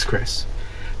 Thanks, Chris.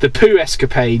 The poo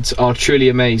escapades are truly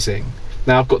amazing.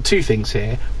 Now, I've got two things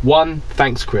here. One,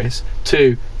 thanks, Chris.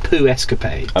 Two, poo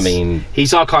escapades. I mean...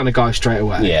 he's our kind of guy straight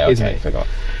away. Yeah, okay, isn't he? forgot.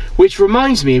 Which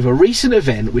reminds me of a recent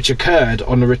event which occurred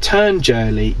on a return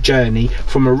journey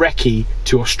from a recce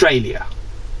to Australia.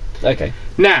 Okay.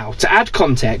 Now, to add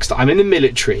context, I'm in the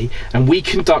military and we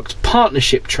conduct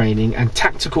partnership training and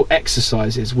tactical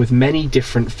exercises with many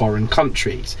different foreign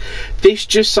countries. This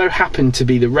just so happened to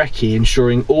be the recce,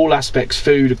 ensuring all aspects,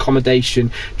 food, accommodation,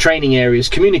 training areas,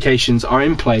 communications are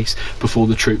in place before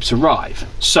the troops arrive.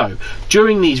 So,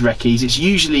 during these recces, it's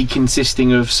usually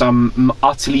consisting of some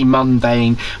utterly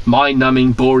mundane,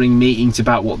 mind-numbing, boring meetings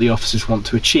about what the officers want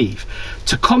to achieve.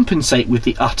 To compensate with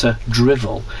the utter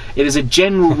drivel, it is a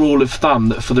general rule of thumb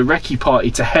that for the recce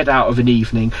party to head out of an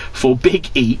evening for big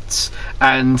eats,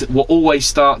 and what always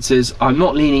starts as, I'm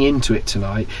not leaning into it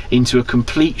tonight, into a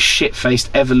complete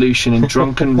shit-faced evolution in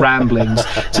drunken ramblings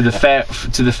to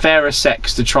the fairer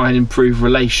sex to try and improve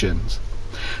relations.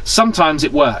 Sometimes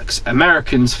it works.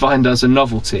 Americans find us a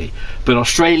novelty, but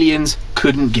Australians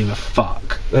couldn't give a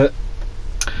fuck.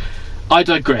 I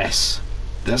digress.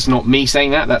 That's not me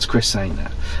saying that, that's Chris saying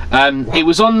that. It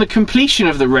was on the completion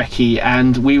of the recce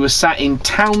and we were sat in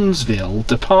Townsville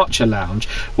Departure Lounge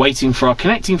waiting for our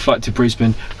connecting flight to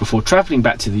Brisbane before travelling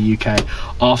back to the UK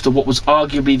after what was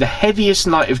arguably the heaviest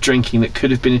night of drinking that could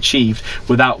have been achieved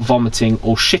without vomiting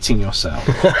or shitting yourself.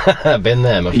 Been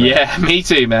there, my friend. Yeah, me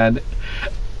too, man.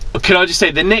 Can I just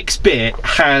say, the next bit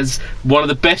has one of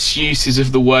the best uses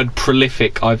of the word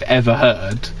prolific I've ever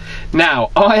heard. Now,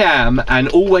 I am, and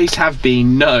always have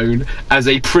been, known as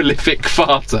a prolific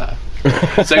farter.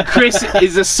 So Chris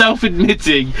is a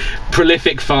self-admitting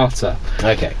prolific farter.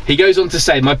 Okay. He goes on to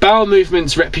say, my bowel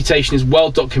movement's reputation is well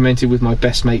documented with my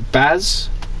best mate Baz,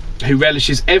 who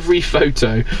relishes every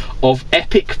photo of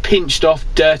epic pinched off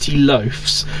dirty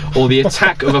loafs or the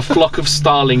attack of a flock of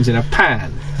starlings in a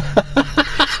pan.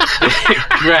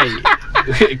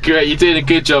 Great, you're doing a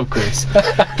good job, Chris.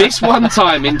 This one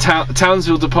time in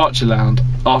Townsville Departure Lounge,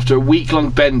 after a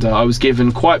week-long bender, I was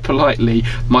given quite politely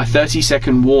my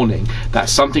 30-second warning that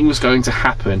something was going to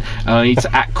happen and I need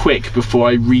to act quick before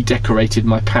I redecorated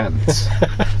my pants.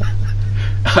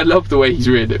 I love the way he's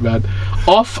written it, man.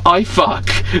 Off I fuck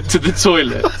to the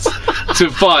toilet to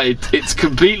find it's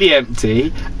completely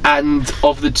empty and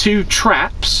of the two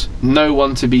traps, no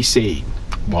one to be seen.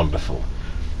 Wonderful.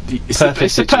 It's a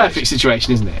perfect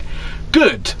situation, isn't it?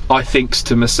 Good, I thinks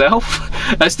to myself,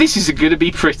 as this is going to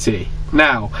be pretty.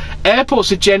 Now,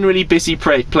 airports are generally busy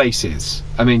places.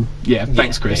 I mean, yeah,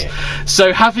 thanks, Chris. Yeah.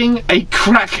 So having a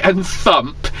crack and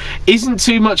thump isn't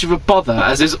too much of a bother,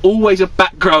 as there's always a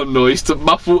background noise to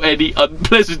muffle any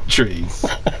unpleasantries.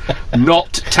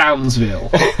 Not Townsville.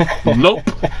 Nope.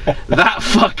 That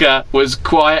fucker was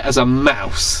quiet as a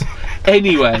mouse.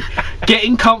 Anyway,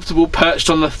 getting comfortable perched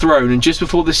on the throne, and just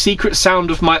before the secret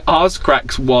sound of my arse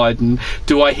cracks widen,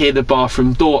 do I hear the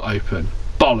bathroom door open.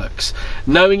 Bollocks.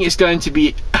 Knowing it's going to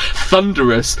be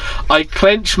thunderous, I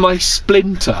clench my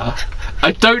splinter.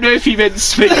 I don't know if he meant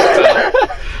splinter,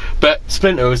 but...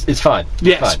 Splinter, it's fine.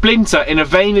 Yeah, fine. splinter, in a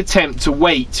vain attempt to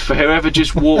wait for whoever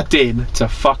just walked in to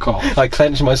fuck off. I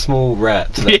clench my small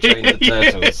rat to train the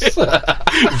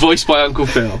turtles. Voiced by Uncle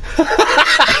Phil.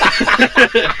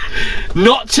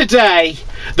 Not today.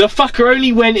 The fucker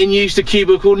only went and used the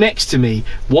cubicle next to me.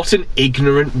 What an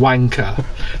ignorant wanker.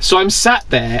 So I'm sat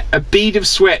there, a bead of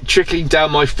sweat trickling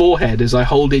down my forehead as I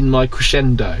hold in my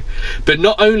crescendo. But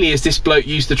not only has this bloke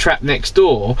used the trap next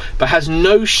door, but has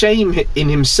no shame in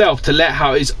himself to let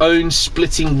out his own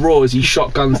splitting roar as he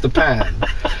shotguns the pan.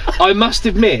 I must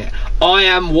admit, I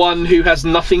am one who has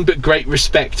nothing but great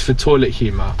respect for toilet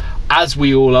humour. As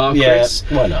we all are, Chris.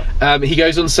 Yeah, why not? He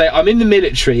goes on to say, I'm in the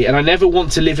military and I never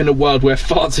want to live in a world where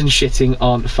farts and shitting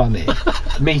aren't funny.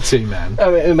 Me too, man.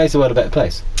 Oh, it makes the world a better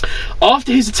place.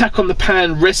 After his attack on the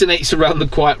pan resonates around the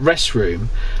quiet restroom,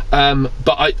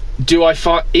 but I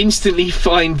instantly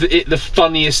find it the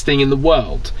funniest thing in the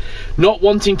world. Not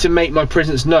wanting to make my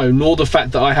presence known, nor the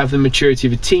fact that I have the maturity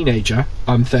of a teenager.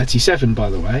 I'm 37, by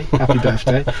the way. Happy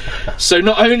birthday. So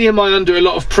not only am I under a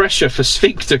lot of pressure for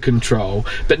sphincter control,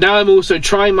 but now I'm also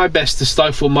trying my best to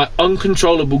stifle my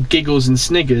uncontrollable giggles and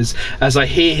sniggers as I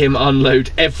hear him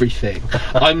unload everything.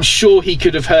 I'm sure he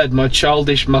could have heard my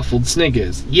childish muffled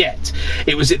sniggers. Yet,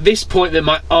 it was at this point that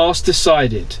my arse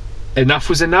decided, enough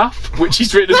was enough, which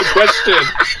he's written as a question.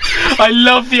 I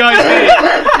love the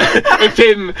idea of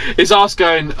him, his ass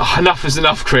going, oh, enough is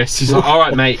enough, Chris. He's like, all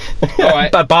right, mate, all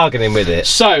right. Bargaining with it.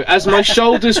 So, as my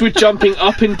shoulders were jumping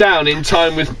up and down in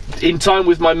time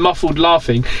with my muffled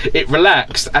laughing, it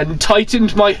relaxed and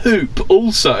tightened my hoop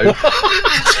also.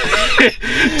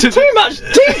 Too much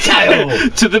detail!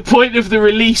 To the point of the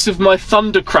release of my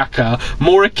thundercracker,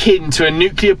 more akin to a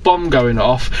nuclear bomb going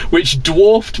off, which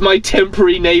dwarfed my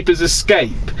temporary neighbour's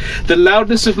escape. The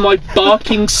loudness of my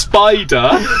barking spider...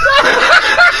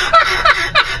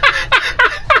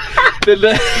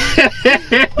 The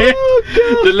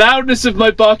loudness of my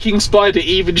barking spider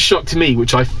even shocked me,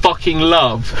 which I fucking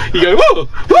love. You go, whoa,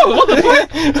 whoa, what the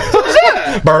fuck? What was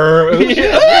that? Brr.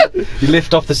 You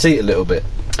lift off the seat a little bit.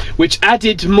 Which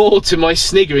added more to my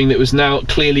sniggering that was now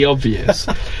clearly obvious.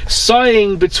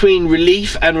 Sighing between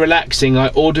relief and relaxing, I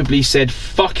audibly said,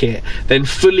 fuck it, then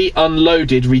fully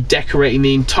unloaded, redecorating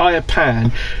the entire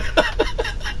pan.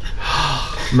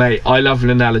 Mate, I love an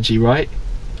analogy, right?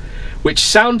 Which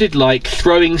sounded like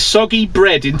throwing soggy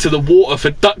bread into the water for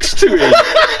ducks to eat.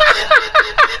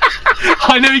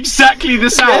 I know exactly the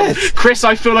sound. Yes. Chris,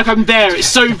 I feel like I'm there. It's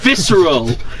so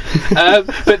visceral.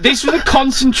 But this was a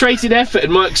concentrated effort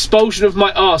in my expulsion of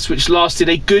my arse, which lasted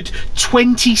a good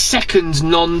 20 seconds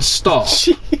non-stop.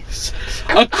 Jesus.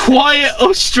 A quiet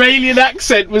Australian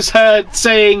accent was heard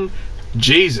saying,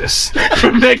 Jesus,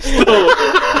 from next door.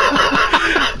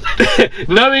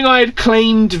 Knowing I had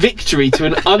claimed victory to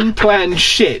an unplanned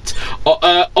shit,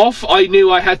 off I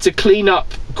knew I had to clean up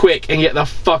quick and get the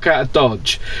fuck out of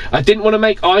Dodge. I didn't want to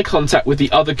make eye contact with the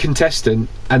other contestant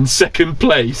and second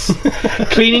place.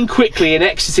 Cleaning quickly and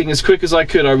exiting as quick as I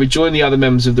could, I rejoined the other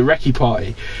members of the recce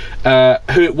party,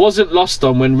 who it wasn't lost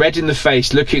on when red in the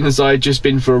face, looking as I had just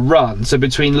been for a run. So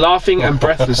between laughing and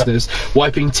breathlessness,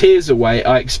 wiping tears away,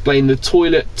 I explained the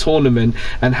toilet tournament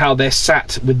and how they're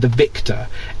sat with the victor.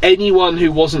 Anyone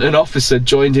who wasn't an officer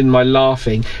joined in my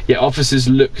laughing, yet officers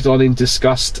looked on in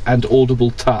disgust and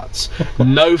audible tuts.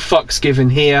 No fucks given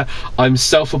here. I'm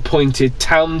self-appointed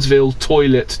Townsville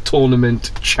Toilet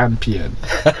Tournament champion.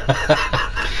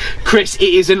 Chris, it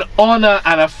is an honour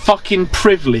and a fucking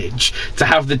privilege to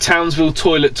have the Townsville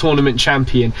Toilet Tournament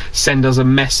champion send us a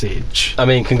message. I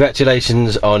mean,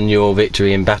 congratulations on your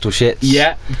victory in Battleships.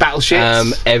 Yeah,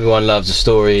 Battleships. Everyone loves a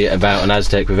story about an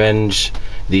Aztec revenge,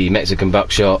 the Mexican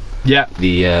buckshot, yeah,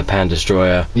 the Pan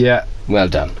Destroyer. Yeah. Well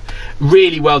done.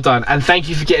 Really well done, and thank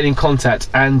you for getting in contact.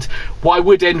 And what I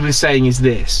would end with saying is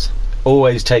this: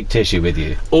 always take tissue with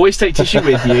you. Always take tissue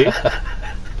with you.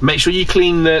 Make sure you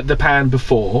clean the pan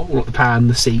before, or not the pan,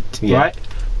 the seat, yeah, right?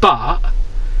 But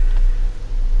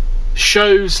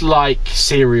shows like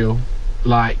Serial,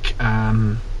 like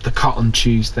the Cut on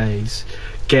Tuesdays,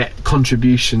 get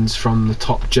contributions from the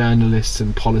top journalists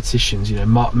and politicians. You know,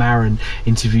 Mark Maron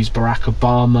interviews Barack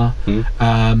Obama.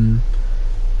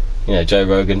 Yeah, Joe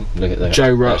Rogan. Look at that.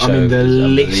 Joe Rogan. I mean, the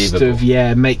list of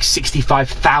makes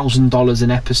 $65,000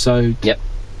 an episode. Yep.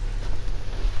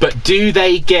 But do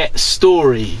they get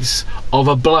stories of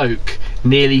a bloke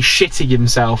nearly shitting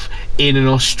himself in an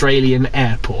Australian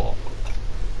airport?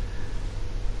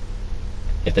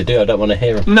 If they do, I don't want to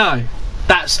hear them. No,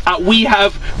 that's we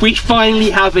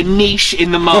finally have a niche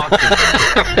in the market.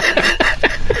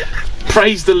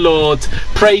 Praise the Lord,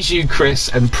 praise you, Chris,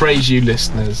 and praise you,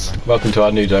 listeners. Welcome to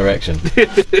our new direction.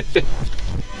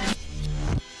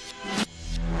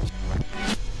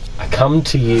 I come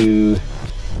to you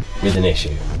with an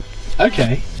issue.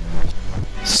 Okay.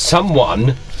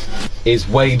 Someone is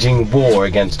waging war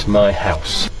against my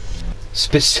house.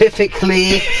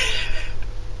 Specifically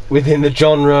within the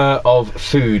genre of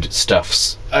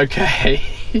foodstuffs. Okay.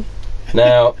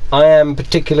 Now, I am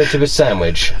particular to a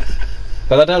sandwich.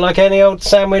 But I don't like any old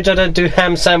sandwich. I don't do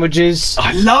ham sandwiches.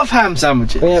 I love ham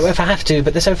sandwiches. Yeah, if I have to,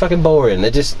 but they're so fucking boring.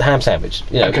 They're just ham sandwich.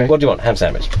 You know, okay. What do you want? Ham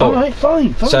sandwich. All right,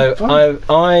 fine. So fine.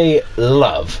 I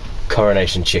love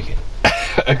Coronation Chicken.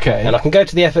 Okay. And I can go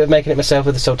to the effort of making it myself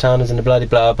with the sultanas and the bloody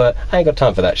blah, but I ain't got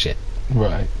time for that shit.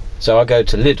 Right. So I go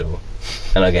to Lidl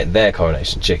and I get their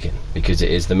Coronation Chicken because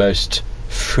it is the most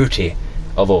fruity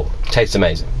of all. Tastes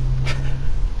amazing.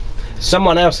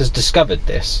 Someone else has discovered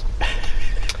this.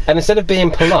 And instead of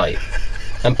being polite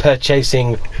and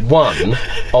purchasing one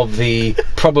of the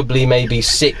probably maybe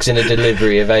 6 in a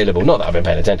delivery available, not that I've been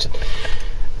paying attention,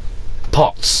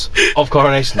 pots of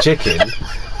Coronation Chicken,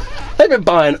 they've been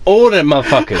buying all them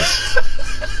motherfuckers.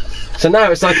 So now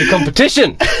it's like a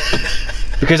competition.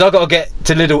 Because I've got to get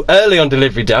to Lidl early on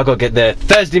delivery day. I've got to get there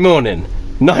Thursday morning.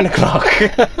 9 o'clock.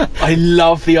 I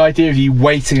love the idea of you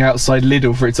waiting outside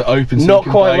Lidl for it to open. So Not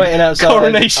quite waiting outside.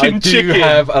 Coronation Chicken. I do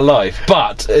have a life,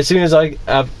 but as soon as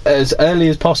as early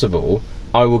as possible,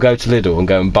 I will go to Lidl and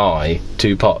go and buy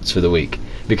 2 pots for the week.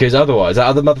 Because otherwise, that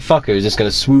other motherfucker is just going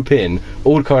to swoop in,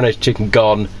 all the Coronation Chicken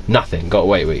gone, nothing, got to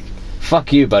wait a week.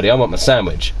 Fuck you, buddy, I want my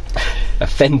sandwich.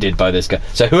 Offended by this guy.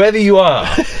 So whoever you are,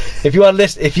 if you are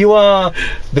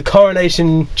the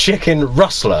Coronation Chicken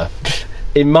rustler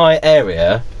in my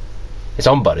area, it's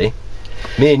on, buddy.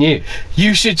 Me and you.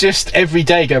 You should just every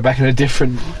day go back in a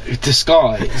different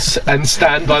disguise and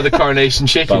stand by the Coronation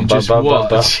Chicken. Just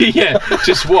watch. Yeah,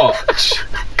 just watch.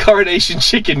 Coronation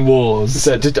Chicken Wars.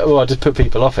 So just put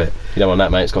people off it. You don't want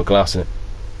that, mate. It's got glass in it.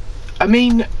 I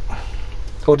mean,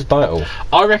 or just buy it all.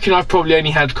 I reckon I've probably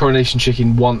only had Coronation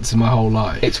Chicken once in my whole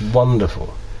life. It's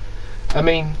wonderful. I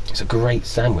mean, it's a great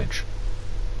sandwich.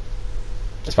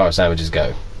 As far as sandwiches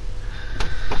go.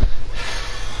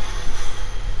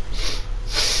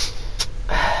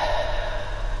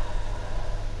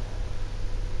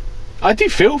 I do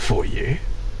feel for you.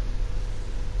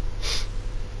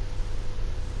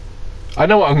 I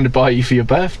know what I'm going to buy you for your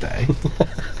birthday.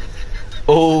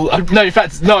 No, in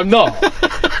fact, no, I'm not.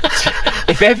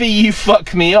 If ever you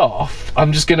fuck me off,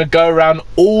 I'm just going to go around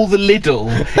all the Lidl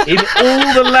in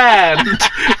all the land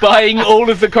buying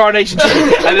all of the Coronation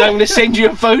Chicken, and then I'm going to send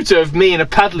you a photo of me in a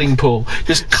paddling pool,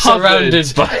 just covered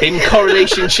in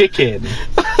Coronation Chicken.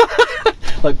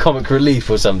 Like Comic Relief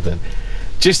or something.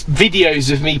 Just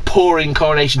videos of me pouring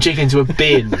Coronation Chicken into a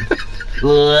bin.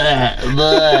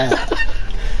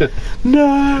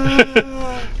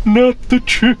 No, not the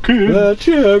chicken. The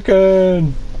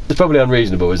chicken. It's probably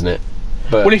unreasonable, isn't it?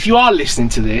 But well, if you are listening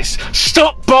to this,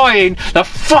 stop buying the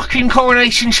fucking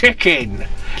Coronation Chicken.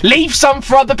 Leave some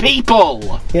for other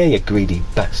people. Yeah, you greedy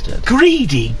bastard.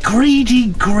 Greedy,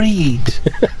 greed.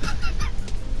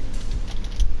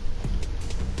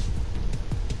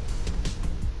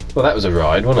 Well, that was a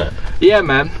ride, wasn't it? Yeah,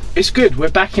 man. It's good. We're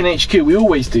back in HQ. We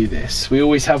always do this. We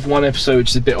always have one episode which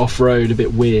is a bit off-road, a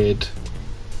bit weird.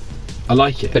 I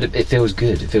like it. But it feels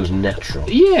good. It feels natural.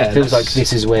 Yeah. It feels like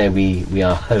this is where we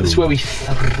are home. This is where we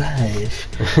thrive.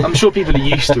 I'm sure people are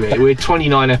used to it. We're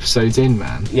 29 episodes in,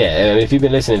 man. Yeah, if you've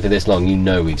been listening for this long, you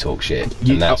know we talk shit.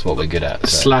 And that's what we're good at.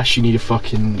 So. / you need a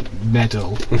fucking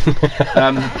medal.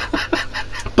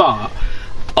 But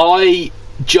I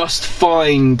just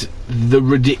find the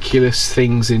ridiculous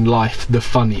things in life the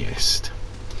funniest,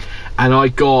 and I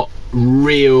got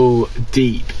real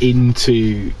deep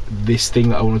into this thing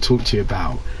that I want to talk to you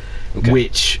about,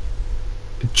 which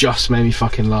just made me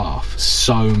fucking laugh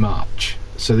so much.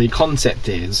 So the concept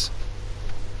is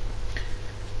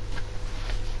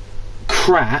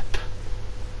crap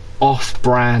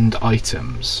off-brand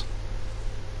items.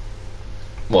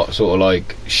 What, sort of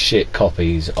like shit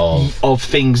copies of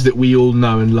things that we all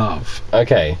know and love.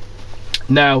 Okay.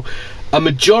 Now, a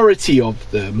majority of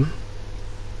them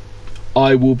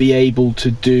I will be able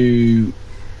to do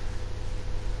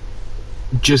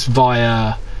just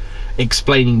via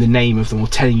explaining the name of them or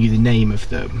telling you the name of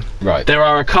them. Right. There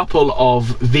are a couple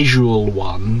of visual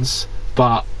ones,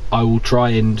 but I will try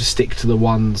and stick to the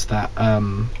ones that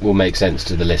will make sense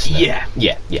to the listener. Yeah.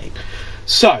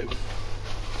 So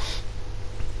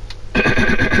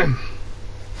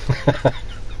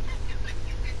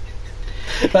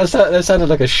that sounded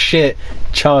like a shit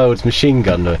child's machine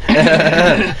gun.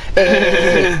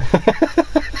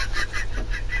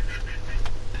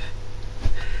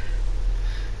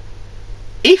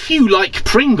 If you like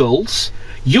Pringles,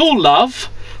 you'll love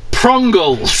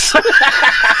Prongles.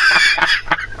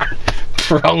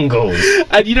 Prongles.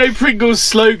 And you know Pringles'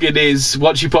 slogan is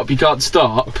once you pop you can't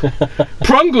stop.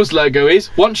 Prongles' logo is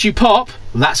once you pop,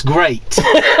 that's great.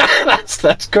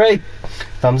 that's great.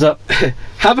 Thumbs up.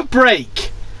 Have a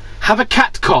break. Have a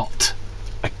cat cot.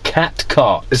 A cat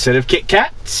cot instead of Kit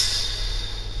Kat.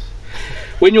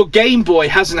 When your Game Boy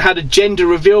hasn't had a gender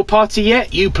reveal party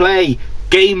yet, you play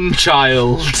Game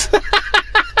Child.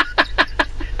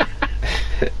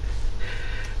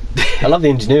 I love the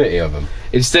ingenuity of them.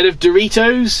 Instead of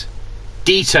Doritos,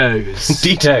 Deto's.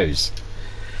 Deto's.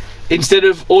 Instead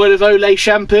of Oil of Olay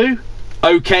shampoo,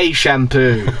 OK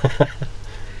shampoo.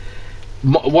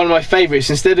 One of my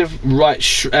favourites, instead of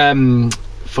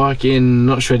fucking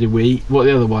not shredded wheat, what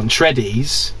the other one?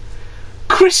 Shreddies.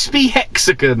 Crispy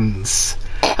hexagons.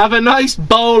 Have a nice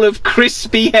bowl of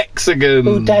crispy hexagons.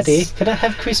 Oh, Daddy, can I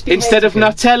have crispy instead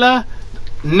hexagons? Of Nutella,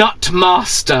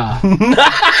 Nutmaster.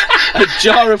 A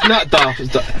jar of nut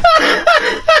daft.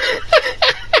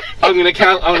 I'm gonna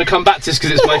come back to this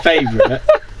because it's my favourite.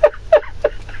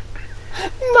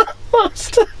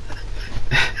 Nutmaster.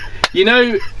 You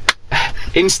know,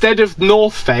 instead of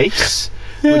North Face,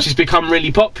 which has become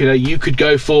really popular, you could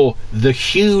go for the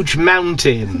Huge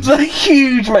Mountain. The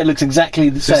Huge Mountain looks exactly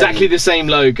the same. Exactly the same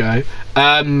logo.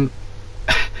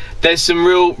 There's some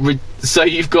real... so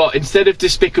you've got, instead of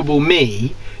Despicable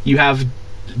Me, you have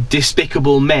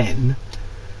Despicable Men.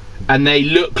 And they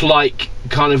look like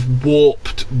kind of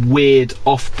warped, weird,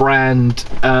 off-brand...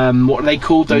 what are they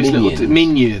called? Those Minions. little...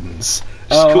 Minions.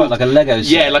 Oh, right, like a Lego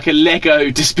set. Yeah, like a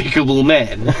Lego Despicable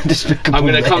Men. Despicable I'm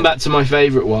going to Men. come back to my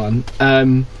favourite one.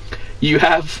 You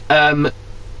have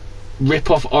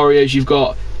rip-off Oreos. You've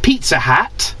got Pizza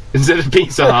Hat instead of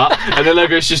Pizza Hut, and the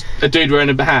logo is just a dude wearing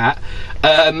a hat.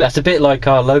 That's a bit like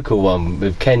our local one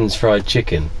with Ken's Fried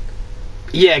Chicken.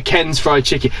 Yeah, Ken's Fried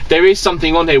Chicken. There is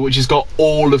something on here which has got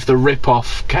all of the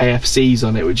rip-off KFCs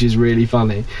on it, which is really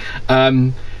funny.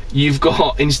 You've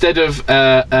got, instead of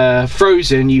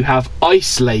Frozen, you have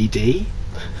Ice Lady,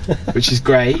 which is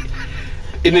great.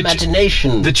 In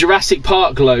Imagination. The Jurassic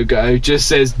Park logo just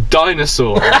says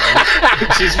dinosaur,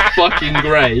 which is fucking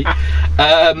great.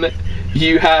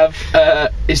 You have,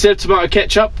 instead of tomato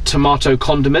ketchup, tomato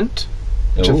condiment,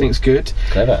 which I think's good.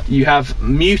 Clever. You have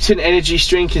Mutant Energy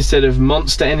Drink instead of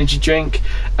Monster Energy Drink.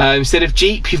 Instead of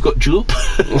Jeep, you've got Joop.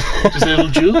 Just a little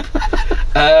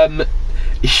Joop.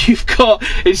 You've got,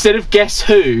 instead of Guess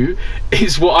Who,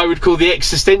 is what I would call the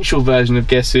existential version of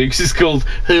Guess Who, because it's called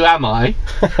Who Am I?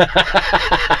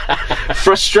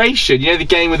 Frustration, you know the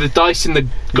game with the dice in the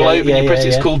globe and you press it,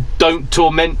 it's called Don't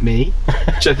Torment Me,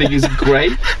 which I think is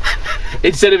great.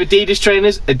 Instead of Adidas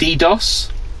trainers,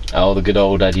 Adidas. Oh, the good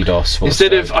old Adidas.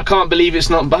 Instead of I can't believe it's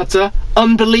not butter,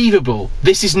 unbelievable,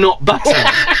 this is not butter.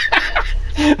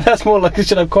 That's more like it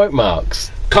should have quote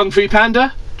marks. Kung Fu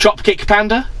Panda, Dropkick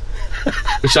Panda,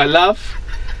 which I love.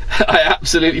 I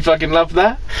absolutely fucking love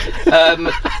that.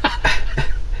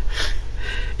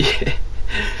 Yeah.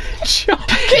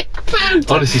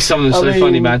 Honestly, some of them are so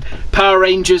funny, man. Power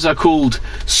Rangers are called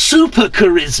Super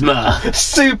Charisma.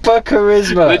 Super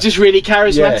Charisma. They're just really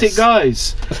charismatic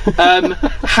guys.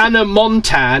 Hannah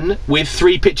Montan with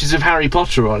 3 pictures of Harry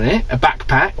Potter on it, a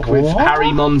backpack with Harry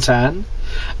Montan.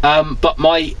 But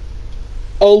my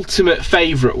ultimate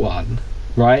favourite one,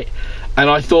 right? And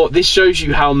I thought, this shows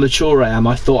you how mature I am.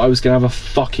 I thought I was going to have a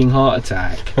fucking heart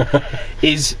attack.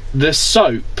 Is the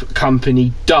soap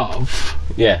company Dove?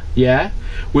 Yeah.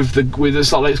 With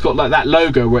it's got like that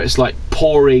logo where it's like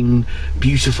pouring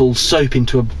beautiful soap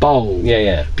into a bowl.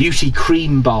 Yeah. Beauty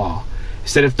cream bar.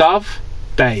 Instead of Dove,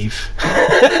 Dave.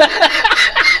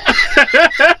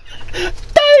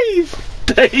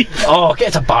 Dave. Oh,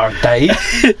 get a bar of Dave.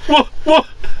 What?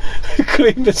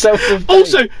 Clean yourself with Dave.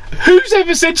 Also, who's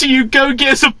ever said to you, go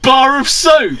get us a bar of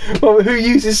soap? Well, who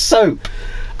uses soap?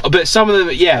 But some of them,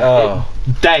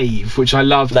 Dave, which I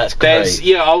love. That's great. There's,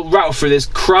 I'll rattle through. There's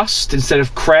Crust instead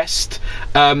of Crest.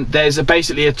 There's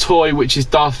basically a toy which is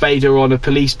Darth Vader on a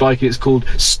police bike, and it's called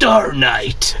Star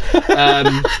Knight.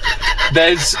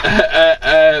 There's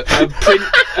a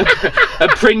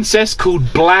princess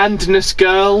called Blandness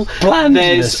Girl.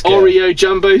 There's Oreo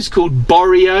Jumbos called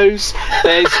Boreos.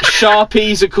 There's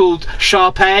Sharpies are called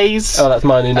Sharpays. Oh, that's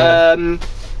mine.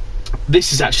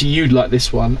 This is actually, you'd like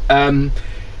this one.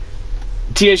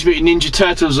 Teenage Mutant Ninja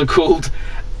Turtles are called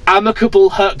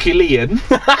Amicable Herculean.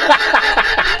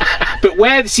 But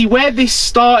where this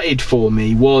started for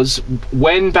me was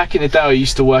when back in the day I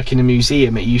used to work in a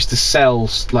museum. It used to sell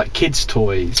like kids'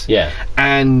 toys. Yeah.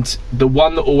 And the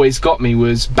one that always got me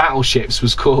was Battleships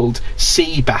was called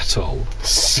Sea Battle.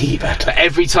 Sea Battle. But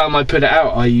every time I put it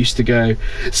out, I used to go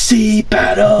Sea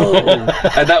Battle,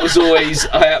 and that was always,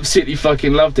 I absolutely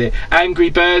fucking loved it. Angry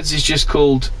Birds is just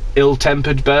called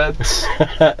Ill-Tempered Birds.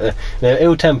 They're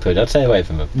ill-tempered. I'd stay away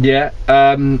from them. Yeah.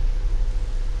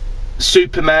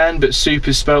 Superman, but soup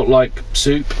is spelt like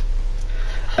soup.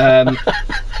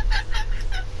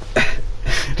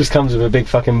 Just comes with a big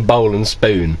fucking bowl and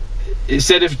spoon.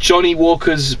 Instead of Johnny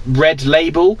Walker's Red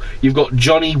Label, you've got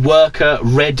Johnny Worker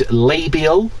Red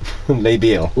Labial.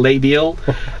 Labial.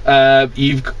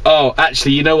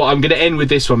 Actually, you know what? I'm going to end with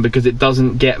this one because it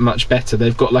doesn't get much better.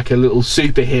 They've got like a little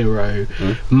superhero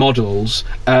models.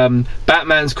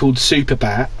 Batman's called Super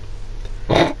Bat.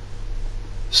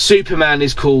 Superman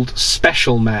is called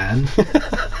Special Man.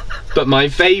 But my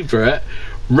favourite,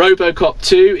 RoboCop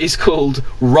 2, is called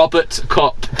Robert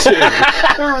Cop 2.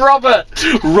 Robert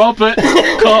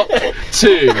Cop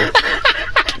 2.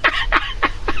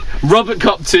 Robert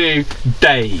Cop 2,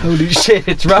 Dave. Holy shit,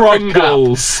 it's Robert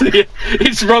Prongles.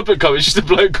 It's Robert Cop, it's just a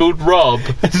bloke called Rob.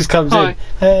 It just comes in.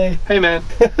 Hey man.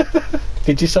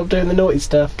 Could you stop doing the naughty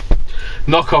stuff?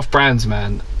 Knock off brands,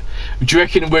 man. Do you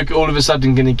reckon we're all of a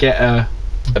sudden going to get a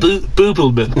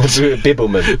Booblement.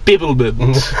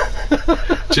 Bibblement.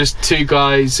 Just two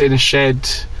guys in a shed,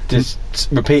 just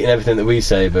repeating everything that we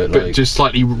say, but like just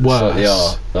slightly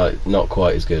worse. Like not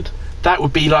quite as good. That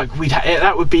would be like we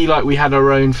had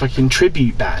our own fucking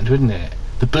tribute band, wouldn't it?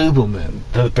 The Booblement.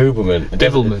 The Booblement.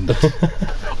 Bibblement.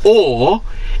 Or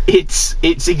it's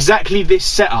exactly this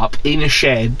setup in a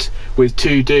shed with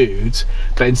two dudes,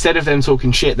 but instead of them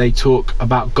talking shit, they talk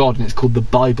about God, and it's called the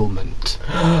Biblement.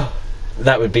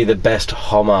 That would be the best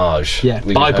homage. Yeah,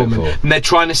 Biblement. And they're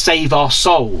trying to save our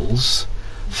souls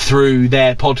through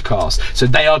their podcast, so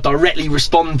they are directly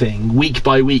responding week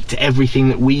by week to everything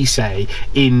that we say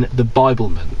in the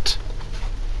Biblement.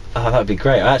 Oh, that would be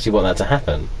great. I actually want that to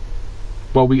happen.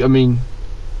 Well,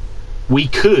 we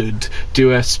could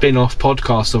do a spin-off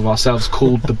podcast of ourselves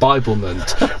called The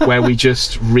Biblement, where we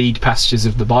just read passages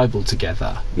of the Bible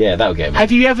together. Yeah, that would get me.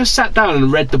 Have you ever sat down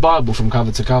and read the Bible from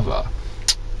cover to cover?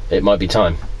 It might be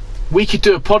time. We could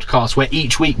do a podcast where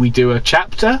each week we do a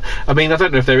chapter. I mean, I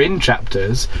don't know if they're in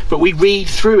chapters, but we read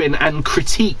through and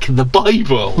critique the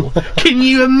Bible. Can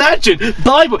you imagine?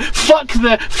 Bible. Fuck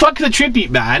the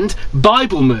tribute band.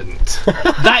 Biblement.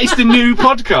 That is the new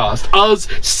podcast. Us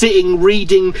sitting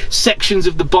reading sections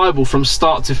of the Bible from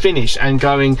start to finish and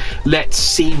going, let's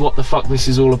see what the fuck this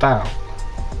is all about.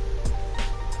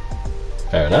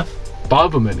 Fair enough.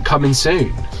 Biblement coming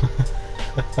soon.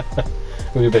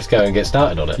 We best go and get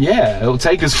started on it. Yeah, it'll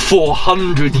take us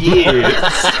 400 years.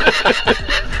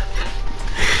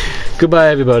 Goodbye,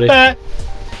 everybody.